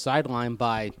Broncos Sideline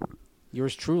by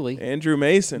yours truly, Andrew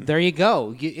Mason, there you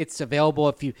go. It's available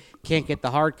if you can't get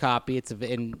the hard copy.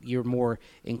 And you're more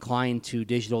inclined to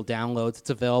digital downloads. It's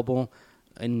available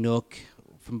in Nook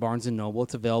from Barnes & Noble.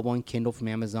 It's available in Kindle from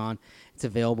Amazon. It's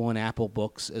available in Apple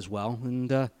Books as well.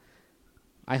 And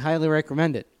I highly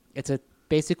recommend it.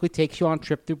 Basically takes you on a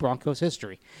trip through Broncos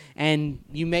history. And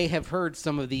you may have heard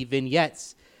some of the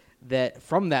vignettes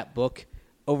from that book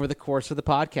over the course of the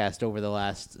podcast over the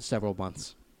last several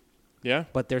months. Yeah.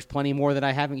 But there's plenty more that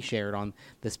I haven't shared on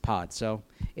this pod. So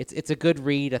it's a good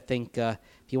read. I think if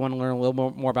you want to learn a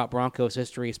little more about Broncos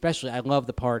history, especially I love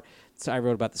the part I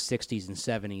wrote about the 60s and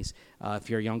 70s. If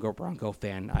you're a younger Bronco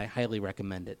fan, I highly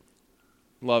recommend it.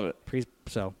 Love it.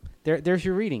 So there's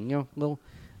your reading.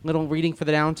 Little reading for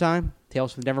the downtime.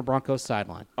 Tales from the Denver Broncos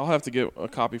Sideline. I'll have to get a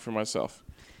copy for myself.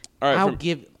 All right.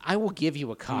 I will give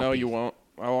you a copy. No, you won't.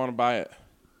 I want to buy it.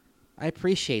 I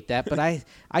appreciate that, but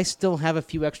I still have a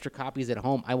few extra copies at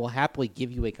home. I will happily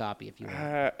give you a copy if you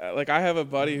want. I have a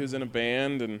buddy who's in a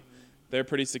band, and they're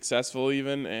pretty successful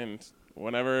even, and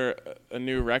whenever a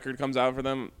new record comes out for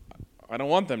them, I don't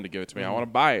want them to give it to me. I want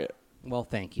to buy it. Well,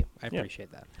 thank you. I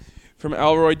appreciate that. From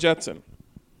Elroy Jetson.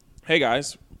 Hey,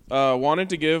 guys. Wanted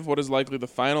to give what is likely the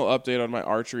final update on my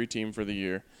archery team for the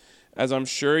year. As I'm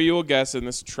sure you will guess, in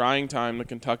this trying time, the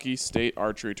Kentucky State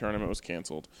Archery Tournament was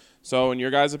canceled. So, in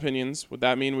your guys' opinions, would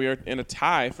that mean we are in a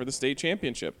tie for the state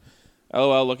championship?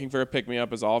 LOL, looking for a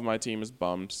pick-me-up as all of my team is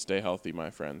bummed. Stay healthy, my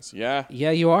friends. Yeah.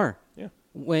 Yeah, you are. Yeah.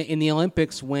 In the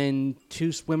Olympics, when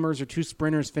two swimmers or two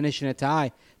sprinters finish in a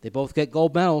tie, they both get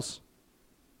gold medals.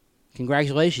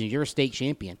 Congratulations, you're a state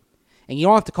champion. And you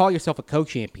don't have to call yourself a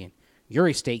co-champion. You're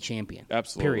a state champion.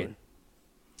 Absolutely. Period.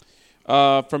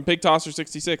 From Pig Tosser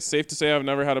 66, safe to say I've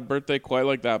never had a birthday quite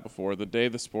like that before, the day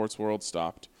the sports world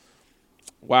stopped.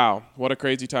 Wow, what a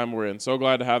crazy time we're in. So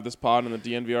glad to have this pod and the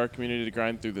DNVR community to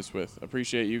grind through this with.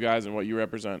 Appreciate you guys and what you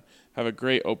represent. Have a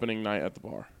great opening night at the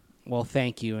bar. Well,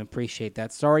 thank you and appreciate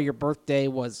that. Sorry your birthday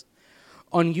was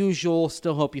unusual.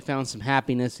 Still hope you found some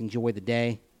happiness. Enjoy the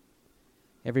day.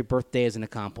 Every birthday is an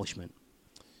accomplishment.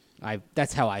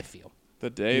 That's how I feel. The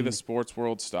day the sports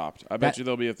world stopped. I bet you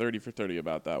there'll be a 30 for 30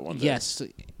 about that one day. Yes.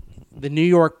 The New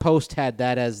York Post had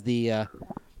that as the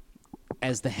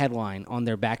headline on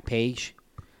their back page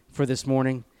for this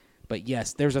morning. But,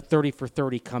 yes, there's a 30 for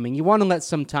 30 coming. You want to let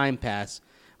some time pass,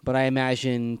 but I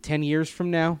imagine 10 years from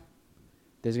now,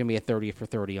 there's going to be a 30 for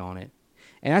 30 on it.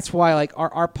 And that's why, like,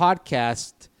 our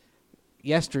podcast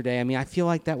yesterday, I mean, I feel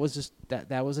like that was just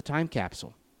that was a time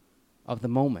capsule. of the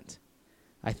moment.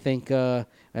 I think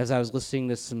as I was listening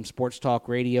to some sports talk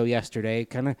radio yesterday,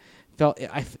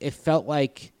 it felt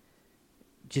like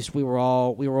just we were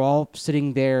all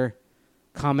sitting there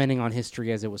commenting on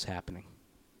history as it was happening.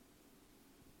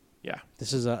 Yeah.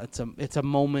 This is it's a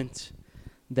moment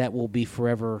that will be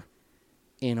forever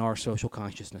in our social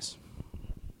consciousness.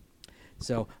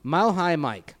 So, Mile High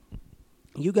Mike,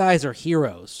 you guys are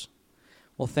heroes.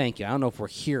 Well, thank you. I don't know if we're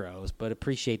heroes, but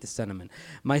appreciate the sentiment.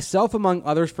 Myself, among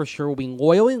others, for sure, will be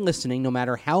loyally listening no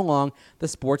matter how long the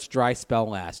sports dry spell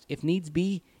lasts. If need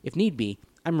be,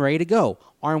 I'm ready to go,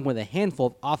 armed with a handful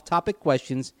of off-topic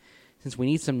questions since we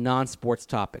need some non-sports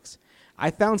topics.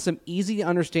 I found some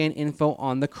easy-to-understand info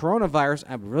on the coronavirus.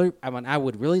 I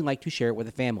would really like to share it with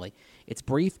the family. It's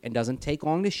brief and doesn't take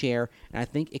long to share, and I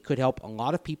think it could help a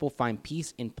lot of people find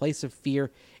peace in place of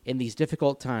fear in these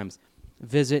difficult times.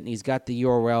 Visit, and he's got the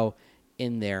URL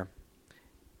in there.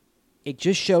 It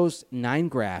just shows 9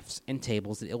 graphs and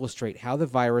tables that illustrate how the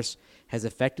virus has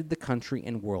affected the country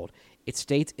and world. It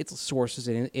states its sources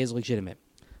and it is legitimate.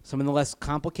 Some of the less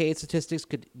complicated statistics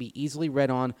could be easily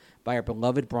read on by our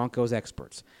beloved Broncos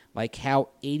experts, like how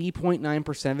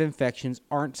 80.9% of infections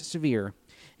aren't severe,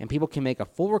 and people can make a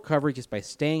full recovery just by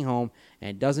staying home, and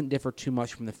it doesn't differ too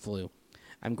much from the flu.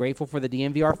 I'm grateful for the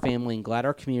DNVR family and glad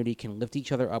our community can lift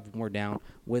each other up when we're down.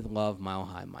 With love, Mile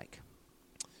High Mike.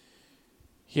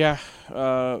 Yeah,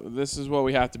 this is what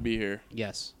we have to be here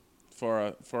Yes.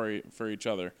 for each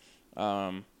other.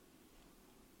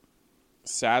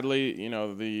 Sadly,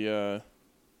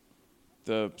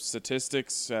 the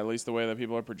statistics, at least the way that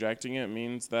people are projecting it,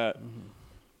 means that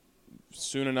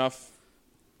soon enough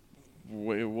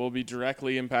we'll be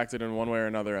directly impacted in one way or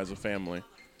another as a family.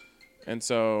 And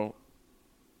so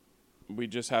we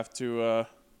just have to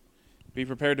be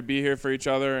prepared to be here for each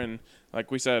other. And like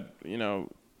we said,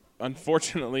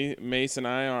 unfortunately, Mace and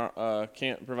I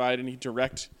can't provide any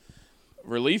direct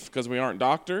relief because we aren't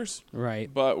doctors.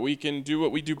 Right. But we can do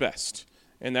what we do best,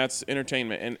 and that's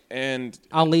entertainment. And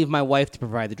I'll leave my wife to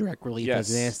provide the direct relief Yes.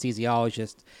 as an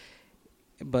anesthesiologist.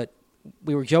 But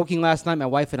we were joking last night, my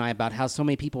wife and I, about how so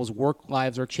many people's work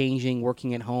lives are changing,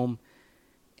 working at home.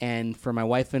 And for my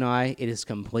wife and I, it is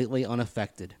completely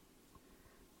unaffected.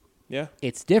 yeah,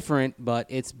 It's different, but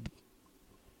it's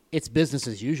business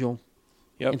as usual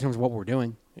yep, in terms of what we're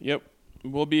doing. yep.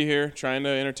 We'll be here trying to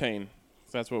entertain.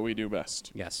 That's what we do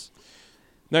best. Yes.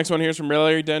 Next one here is from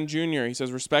Larry Den Jr. He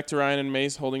says, respect to Ryan and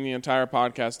Mace holding the entire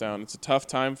podcast down. It's a tough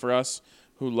time for us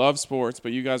who love sports,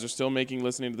 but you guys are still making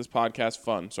listening to this podcast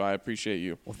fun, so I appreciate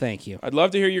you. Well, thank you. I'd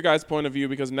love to hear your guys' point of view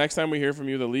because next time we hear from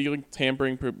you, the legal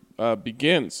tampering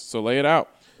begins, so lay it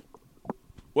out.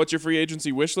 What's your free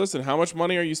agency wish list, and how much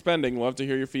money are you spending? Love to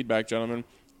hear your feedback, gentlemen.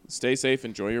 Stay safe.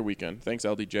 Enjoy your weekend. Thanks,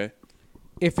 LDJ.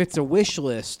 If it's a wish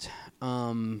list,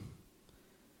 I'm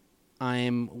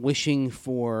wishing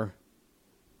for...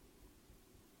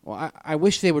 Well, I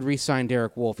wish they would re-sign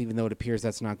Derek Wolfe, even though it appears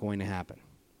that's not going to happen.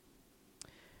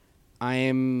 I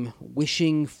am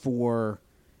wishing for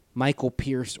Michael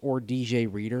Pierce or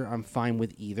DJ Reader. I'm fine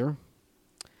with either.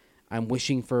 I'm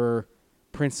wishing for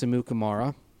Prince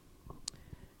Amukamara.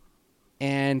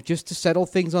 And just to settle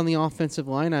things on the offensive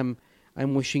line, I'm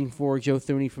wishing for Joe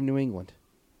Thuney from New England.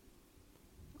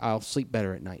 I'll sleep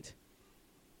better at night.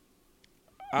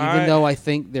 Even though I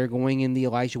think they're going in the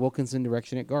Elijah Wilkinson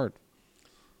direction at guard.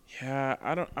 Yeah,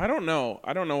 I don't know.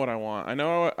 I don't know what I want.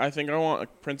 I think I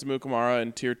want Prince Amukamara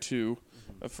in tier 2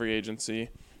 of free agency.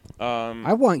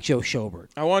 I want Joe Schobert.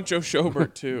 I want Joe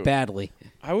Schobert too. Badly.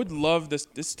 I would love this.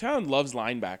 This town loves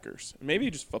linebackers. Maybe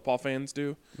just football fans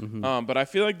do. But I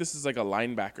feel like this is like a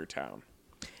linebacker town.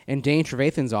 And Dane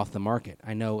Trevathan's off the market.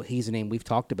 I know he's a name we've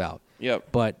talked about.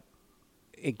 Yep. But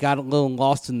it got a little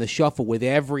lost in the shuffle with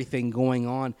everything going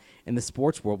on in the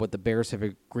sports world. But the Bears have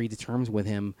agreed to terms with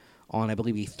him on, I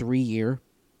believe, a 3-year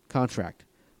contract.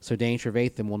 So Dane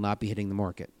Trevathan will not be hitting the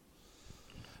market.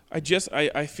 I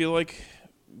feel like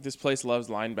this place loves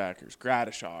linebackers.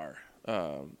 Gradishar,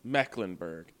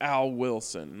 Mecklenburg, Al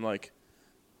Wilson. Like,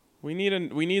 we need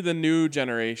the new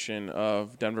generation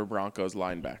of Denver Broncos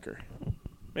linebacker.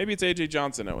 Maybe it's A.J.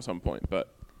 Johnson at some point,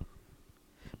 but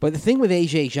the thing with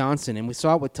A.J. Johnson, and we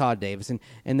saw it with Todd Davis,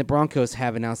 and the Broncos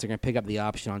have announced they're going to pick up the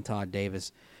option on Todd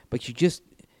Davis, but you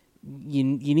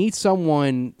need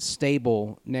someone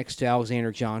stable next to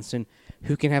Alexander Johnson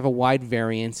who can have a wide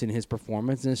variance in his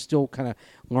performance and is still kind of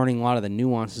learning a lot of the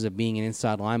nuances of being an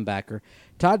inside linebacker.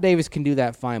 Todd Davis can do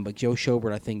that fine, but Joe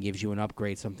Schobert, I think, gives you an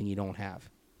upgrade, something you don't have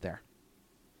there.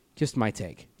 Just my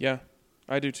take. yeah,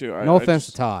 I do too. No offense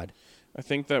to Todd. I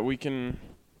think that we can.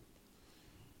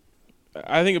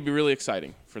 I think it'd be really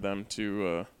exciting for them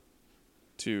to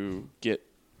get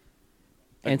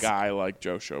a guy like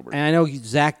Joe Schobert. And I know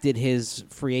Zach did his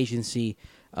free agency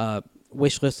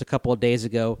wish list a couple of days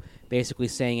ago, basically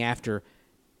saying after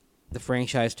the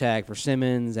franchise tag for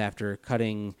Simmons, after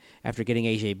getting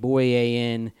AJ Boye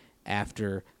in,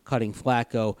 after cutting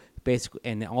Flacco, basically,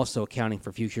 and also accounting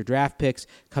for future draft picks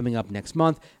coming up next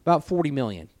month, about $40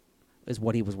 million is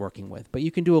what he was working with. But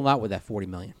you can do a lot with that $40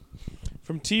 million.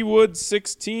 From T Wood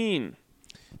 16,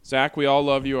 Zach, we all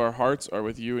love you. Our hearts are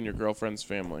with you and your girlfriend's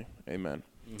family. Amen.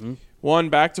 Mm-hmm. One,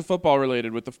 back to football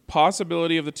related. With the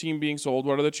possibility of the team being sold,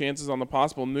 what are the chances on the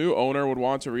possible new owner would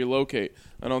want to relocate?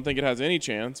 I don't think it has any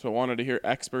chance, but wanted to hear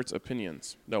experts'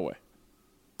 opinions. No way.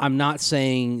 I'm not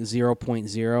saying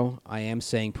 0.0. I am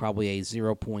saying probably a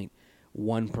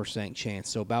 0.1% chance,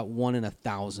 so about 1 in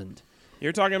 1,000.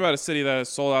 You're talking about a city that has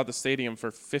sold out the stadium for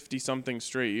 50-something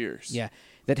straight years. Yeah,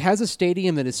 that has a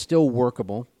stadium that is still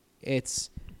workable.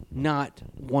 It's not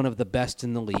one of the best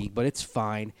in the league, but it's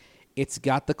fine. It's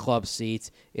got the club seats.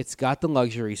 It's got the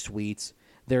luxury suites.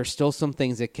 There are still some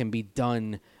things that can be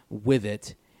done with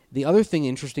it. The other thing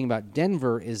interesting about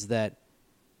Denver is that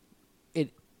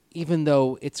even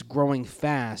though it's growing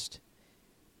fast,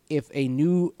 if a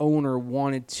new owner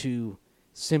wanted to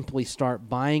simply start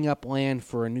buying up land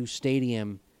for a new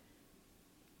stadium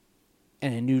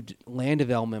and a new land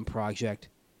development project,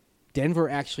 Denver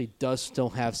actually does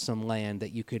still have some land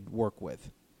that you could work with.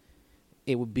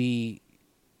 It would be,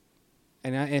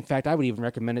 in fact, I would even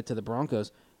recommend it to the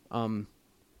Broncos.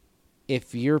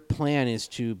 If your plan is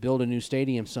to build a new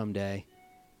stadium someday,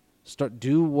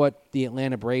 do what the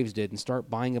Atlanta Braves did and start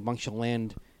buying a bunch of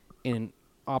land in an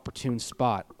opportune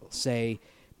spot, say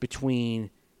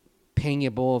between Pena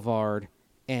Boulevard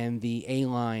and the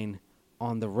A-line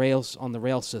on the rail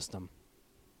system,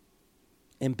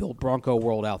 and build Bronco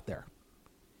World out there.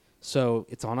 So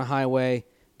it's on a highway,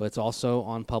 but it's also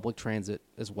on public transit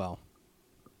as well.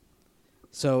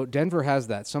 So Denver has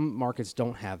that. Some markets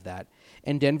don't have that.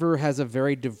 And Denver has a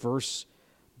very diverse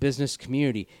business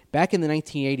community. Back in the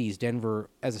 1980s, Denver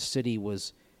as a city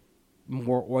was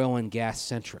more oil and gas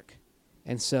centric.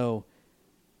 And so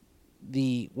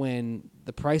when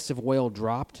the price of oil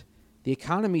dropped, the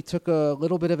economy took a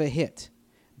little bit of a hit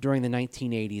during the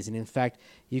 1980s. And in fact,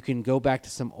 you can go back to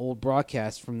some old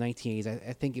broadcasts from the 1980s.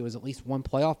 I think it was at least one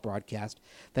playoff broadcast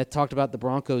that talked about the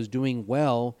Broncos doing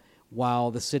well while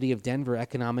the city of Denver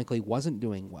economically wasn't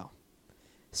doing well,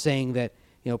 saying that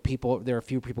there are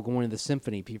fewer people going to the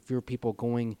Symphony, fewer people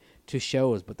going to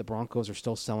shows, but the Broncos are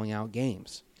still selling out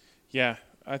games. Yeah,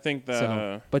 I think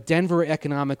that. But Denver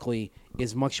economically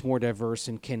is much more diverse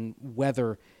and can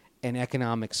weather an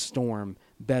economic storm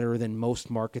better than most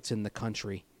markets in the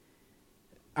country.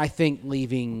 I think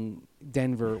leaving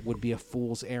Denver would be a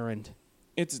fool's errand.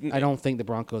 I don't think the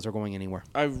Broncos are going anywhere.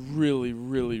 I really,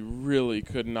 really, really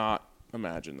could not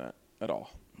imagine that at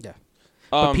all. Yeah.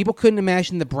 But people couldn't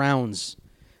imagine the Browns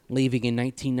leaving in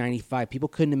 1995. People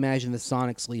couldn't imagine the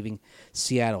Sonics leaving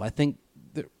Seattle. I think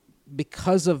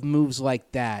because of moves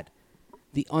like that,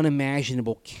 the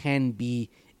unimaginable can be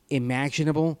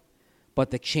imaginable, but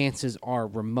the chances are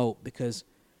remote because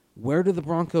where do the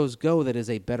Broncos go that is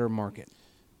a better market?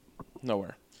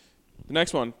 Nowhere. The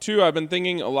next one. 2, I've been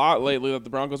thinking a lot lately that the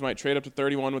Broncos might trade up to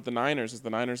 31 with the Niners, as the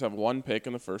Niners have 1 pick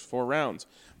in the first 4 rounds.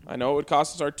 I know it would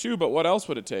cost us our 2, but what else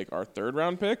would it take? Our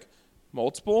 3rd-round pick?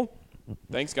 Multiple?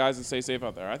 Thanks, guys, and stay safe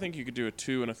out there. I think you could do a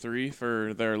 2 and a 3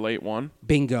 for their late 1.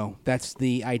 Bingo. That's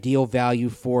the ideal value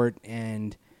for it,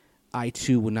 and I,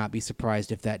 too, would not be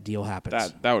surprised if that deal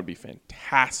happens. That would be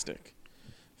fantastic.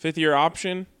 5th-year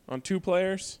option on 2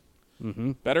 players.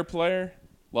 Mm-hmm. Better player.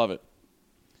 Love it.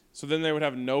 So then they would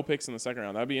have no picks in the 2nd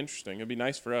round. That would be interesting. It would be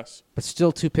nice for us. But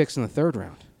still 2 picks in the 3rd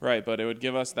round. Right, but it would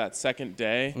give us that second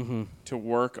day to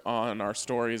work on our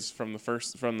stories from the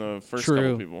first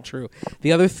couple people. True.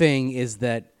 The other thing is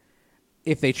that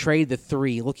if they trade the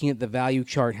 3, looking at the value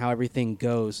chart, how everything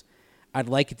goes, I'd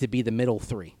like it to be the middle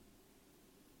 3.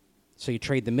 So you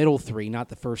trade the middle 3, not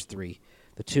the first 3.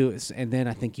 The 2, and then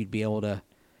I think you'd be able to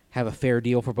have a fair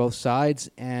deal for both sides,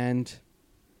 and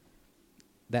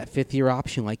that 5th-year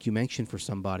option, like you mentioned, for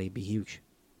somebody would be huge.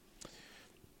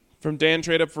 From Dan,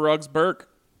 trade up for Ruggs Burke.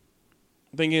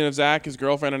 Thinking of Zach, his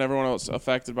girlfriend, and everyone else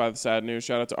affected by the sad news.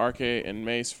 Shout out to RK and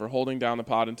Mace for holding down the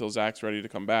pod until Zach's ready to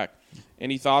come back.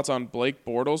 Any thoughts on Blake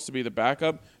Bortles to be the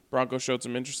backup? Broncos showed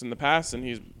some interest in the past, and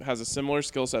he has a similar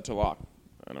skill set to Locke.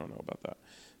 I don't know about that.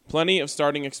 Plenty of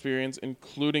starting experience,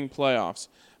 including playoffs.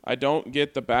 I don't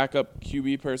get the backup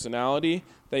QB personality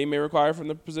that he may require from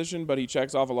the position, but he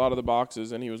checks off a lot of the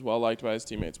boxes, and he was well-liked by his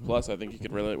teammates. Plus, I think he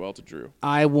could relate well to Drew.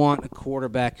 I want a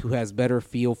quarterback who has better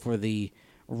feel for the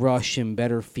rush and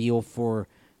better feel for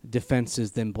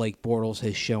defenses than Blake Bortles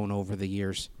has shown over the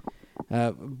years.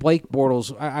 Blake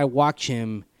Bortles, I watch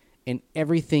him, and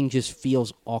everything just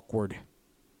feels awkward,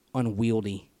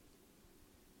 unwieldy.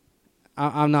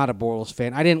 I'm not a Bortles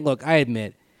fan. I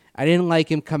admit, I didn't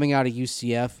like him coming out of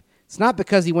UCF. It's not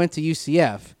because he went to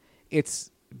UCF.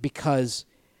 It's because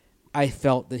I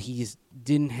felt that he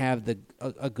didn't have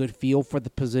a good feel for the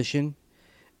position,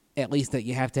 at least that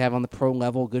you have to have on the pro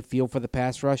level, good feel for the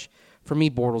pass rush. For me,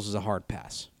 Bortles is a hard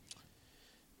pass.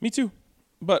 Me too.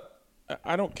 But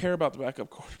I don't care about the backup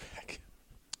quarterback.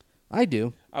 I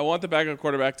do. I want the backup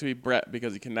quarterback to be Brett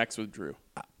because he connects with Drew.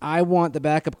 I want the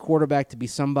backup quarterback to be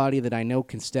somebody that I know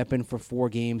can step in for 4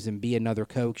 games and be another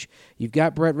coach. You've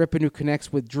got Brett Rippon who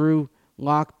connects with Drew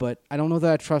Lock, but I don't know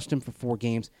that I trust him for 4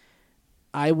 games.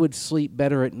 I would sleep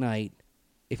better at night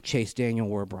if Chase Daniel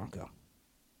were a Bronco.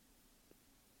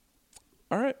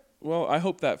 All right. Well, I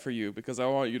hope that for you because I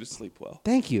want you to sleep well.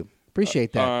 Thank you.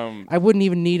 Appreciate that. I wouldn't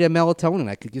even need a melatonin.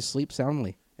 I could just sleep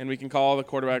soundly. And we can call the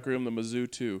quarterback room the Mizzou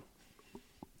 2.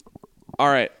 All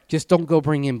right. Just don't go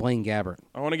bring in Blaine Gabbert.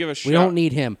 I want to give a shout. We don't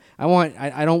need him. I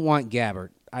don't want Gabbert.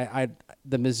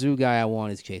 The Mizzou guy I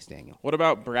want is Chase Daniel. What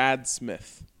about Brad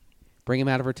Smith? Bring him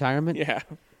out of retirement? Yeah.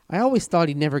 I always thought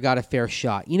he never got a fair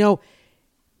shot.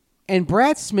 And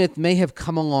Brad Smith may have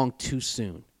come along too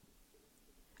soon.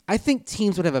 I think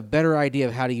teams would have a better idea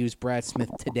of how to use Brad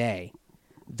Smith today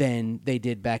than they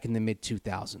did back in the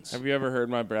mid-2000s. Have you ever heard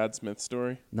my Brad Smith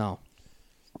story? No.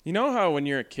 You know how when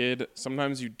you're a kid,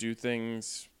 sometimes you do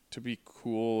things to be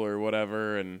cool or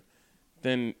whatever, and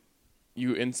then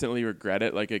you instantly regret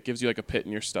it? Like, it gives you like a pit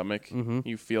in your stomach. Mm-hmm.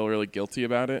 You feel really guilty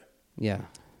about it. Yeah.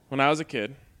 When I was a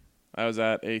kid, I was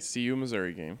at a CU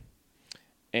Missouri game,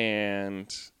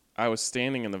 and I was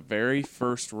standing in the very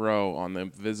first row on the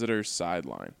visitors'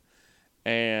 sideline.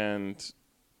 And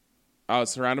I was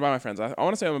surrounded by my friends. I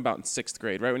want to say I'm about in 6th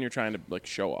grade, right when you're trying to, like,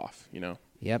 show off,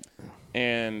 Yep.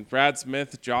 And Brad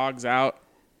Smith jogs out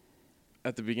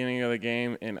at the beginning of the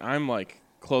game, and I'm, like,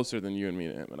 closer than you and me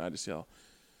to him. And I just yell,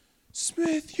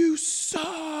 "Smith, you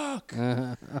suck!"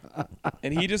 And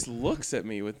he just looks at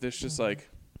me with this just like,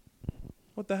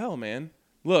 what the hell, man?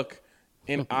 Look.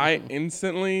 And I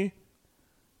instantly,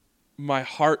 my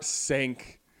heart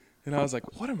sank. And I was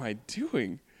like, what am I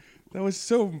doing? That was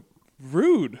so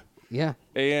rude. Yeah.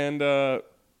 And I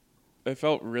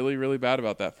felt really, really bad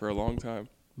about that for a long time.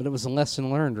 But it was a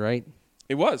lesson learned, right?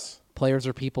 It was. Players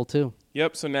are people, too.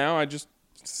 Yep. So now I just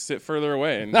sit further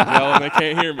away and yell and they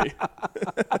can't hear me.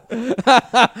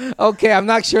 Okay, I'm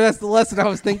not sure that's the lesson I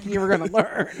was thinking you were going to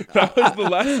learn. That was the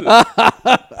lesson.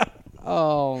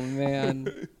 Oh,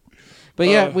 man. But,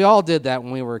 yeah, we all did that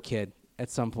when we were a kid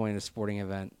at some point at a sporting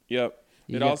event. Yep.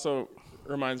 It also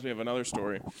reminds me of another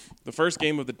story. The first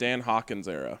game of the Dan Hawkins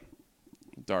era,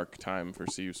 dark time for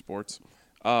CU sports.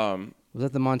 Was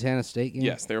that the Montana State game?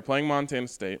 Yes, they were playing Montana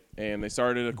State, and they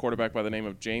started a quarterback by the name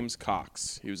of James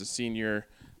Cox. He was a senior,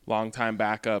 longtime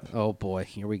backup. Oh, boy.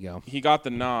 Here we go. He got the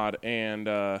nod, and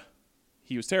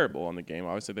he was terrible on the game.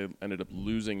 Obviously, they ended up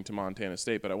losing to Montana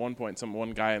State, but at one point,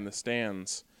 one guy in the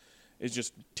stands is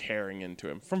just tearing into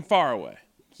him from far away.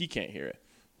 He can't hear it.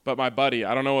 But my buddy,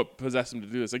 I don't know what possessed him to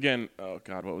do this. Again, oh,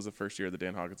 God, what was the first year of the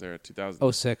Dan Hawkins era?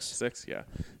 2006. 6, yeah.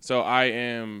 So I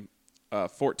am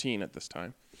 14 at this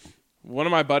time. One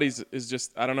of my buddies is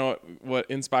just, I don't know what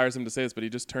inspires him to say this, but he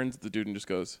just turns to the dude and just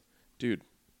goes, "Dude,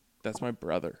 that's my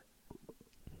brother."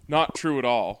 Not true at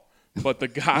all, but the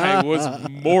guy was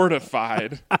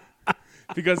mortified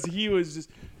because he was just,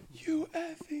 "You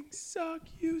effing suck,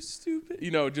 you stupid,"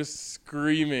 just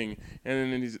screaming.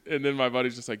 And then my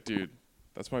buddy's just like, "Dude,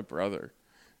 that's my brother."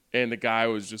 And the guy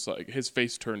was just like, his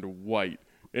face turned white.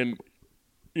 And,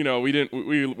 we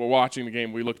were watching the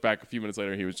game. We looked back a few minutes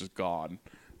later, and he was just gone.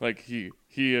 Like,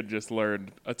 he had just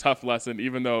learned a tough lesson,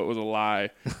 even though it was a lie.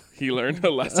 He learned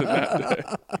a lesson that day.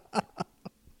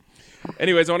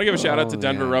 Anyways, I want to give a shout out to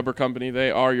Denver Rubber Company. They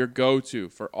are your go-to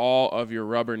for all of your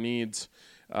rubber needs.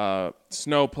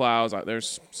 Snow plows.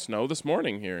 There's snow this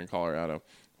morning here in Colorado.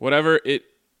 Whatever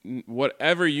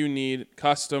you need,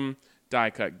 custom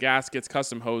die-cut gaskets,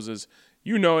 custom hoses.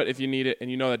 You know it if you need it,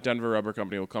 and you know that Denver Rubber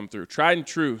Company will come through. Tried and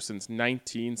true since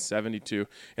 1972.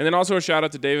 And then also a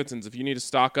shout-out to Davidson's. If you need to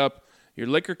stock up your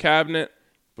liquor cabinet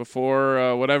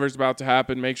before whatever's about to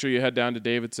happen, make sure you head down to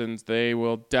Davidson's. They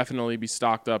will definitely be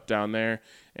stocked up down there,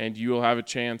 and you will have a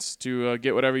chance to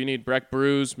get whatever you need. Breck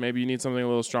brews, maybe you need something a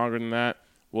little stronger than that.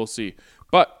 We'll see.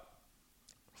 But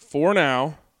for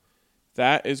now,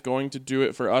 that is going to do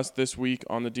it for us this week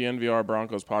on the DNVR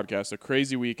Broncos podcast. A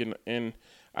crazy week, and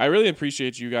I really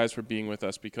appreciate you guys for being with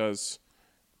us because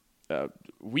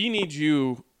we need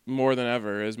you more than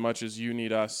ever, as much as you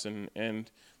need us.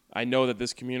 And I know that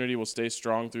this community will stay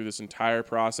strong through this entire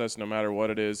process, no matter what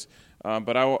it is.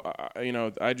 But I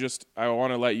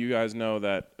want to let you guys know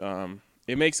that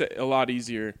it makes it a lot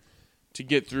easier to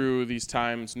get through these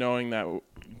times, knowing that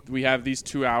we have these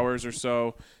 2 hours or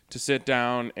so to sit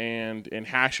down and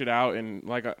hash it out. And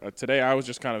today, I was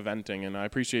just kind of venting, and I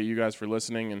appreciate you guys for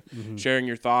listening and sharing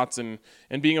your thoughts and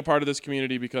being a part of this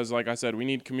community, because, like I said, we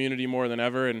need community more than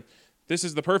ever. And this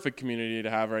is the perfect community to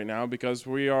have right now, because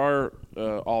we are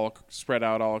all spread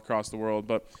out all across the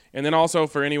world. And then also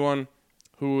for anyone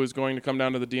who is going to come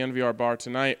down to the DNVR bar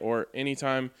tonight or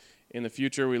anytime in the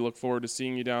future, we look forward to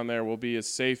seeing you down there. We'll be as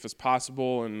safe as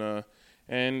possible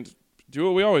and do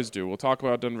what we always do. We'll talk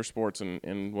about Denver sports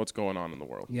and what's going on in the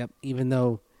world. Yep. Even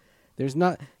though there's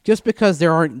not, just because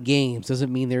there aren't games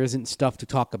doesn't mean there isn't stuff to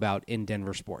talk about in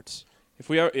Denver sports. If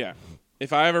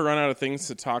I ever run out of things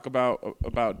to talk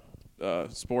about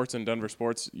sports and Denver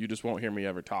sports, you just won't hear me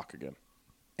ever talk again.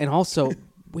 And also,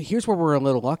 here's where we're a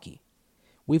little lucky.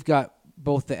 We've got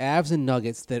both the Avs and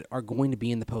Nuggets that are going to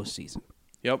be in the postseason.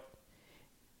 Yep.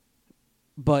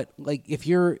 But, like, if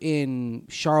you're in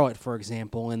Charlotte, for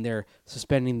example, and they're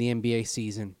suspending the NBA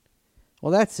season,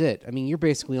 well, that's it. I mean, you're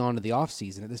basically on to the off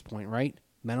season at this point, right?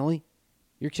 Mentally?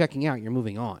 You're checking out. You're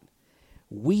moving on.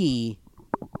 We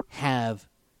have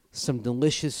some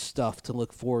delicious stuff to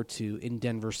look forward to in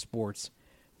Denver sports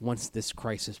once this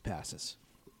crisis passes.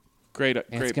 Great It's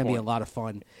going to point. be a lot of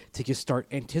fun to just start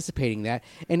anticipating that.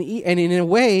 And in a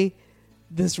way,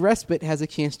 this respite has a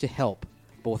chance to help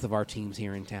both of our teams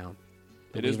here in town.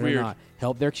 It is Believe it or weird. not,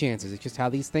 help their chances. It's just how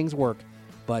these things work.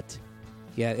 But,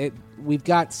 yeah, we've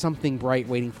got something bright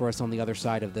waiting for us on the other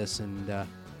side of this, and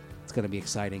it's going to be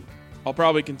exciting. I'll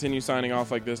probably continue signing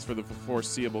off like this for the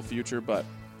foreseeable future, but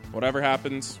whatever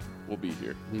happens, we'll be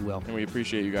here. We will. And we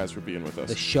appreciate you guys for being with us.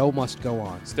 The show must go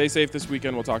on. Stay safe this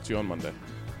weekend. We'll talk to you on Monday.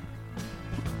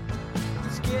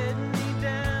 It's getting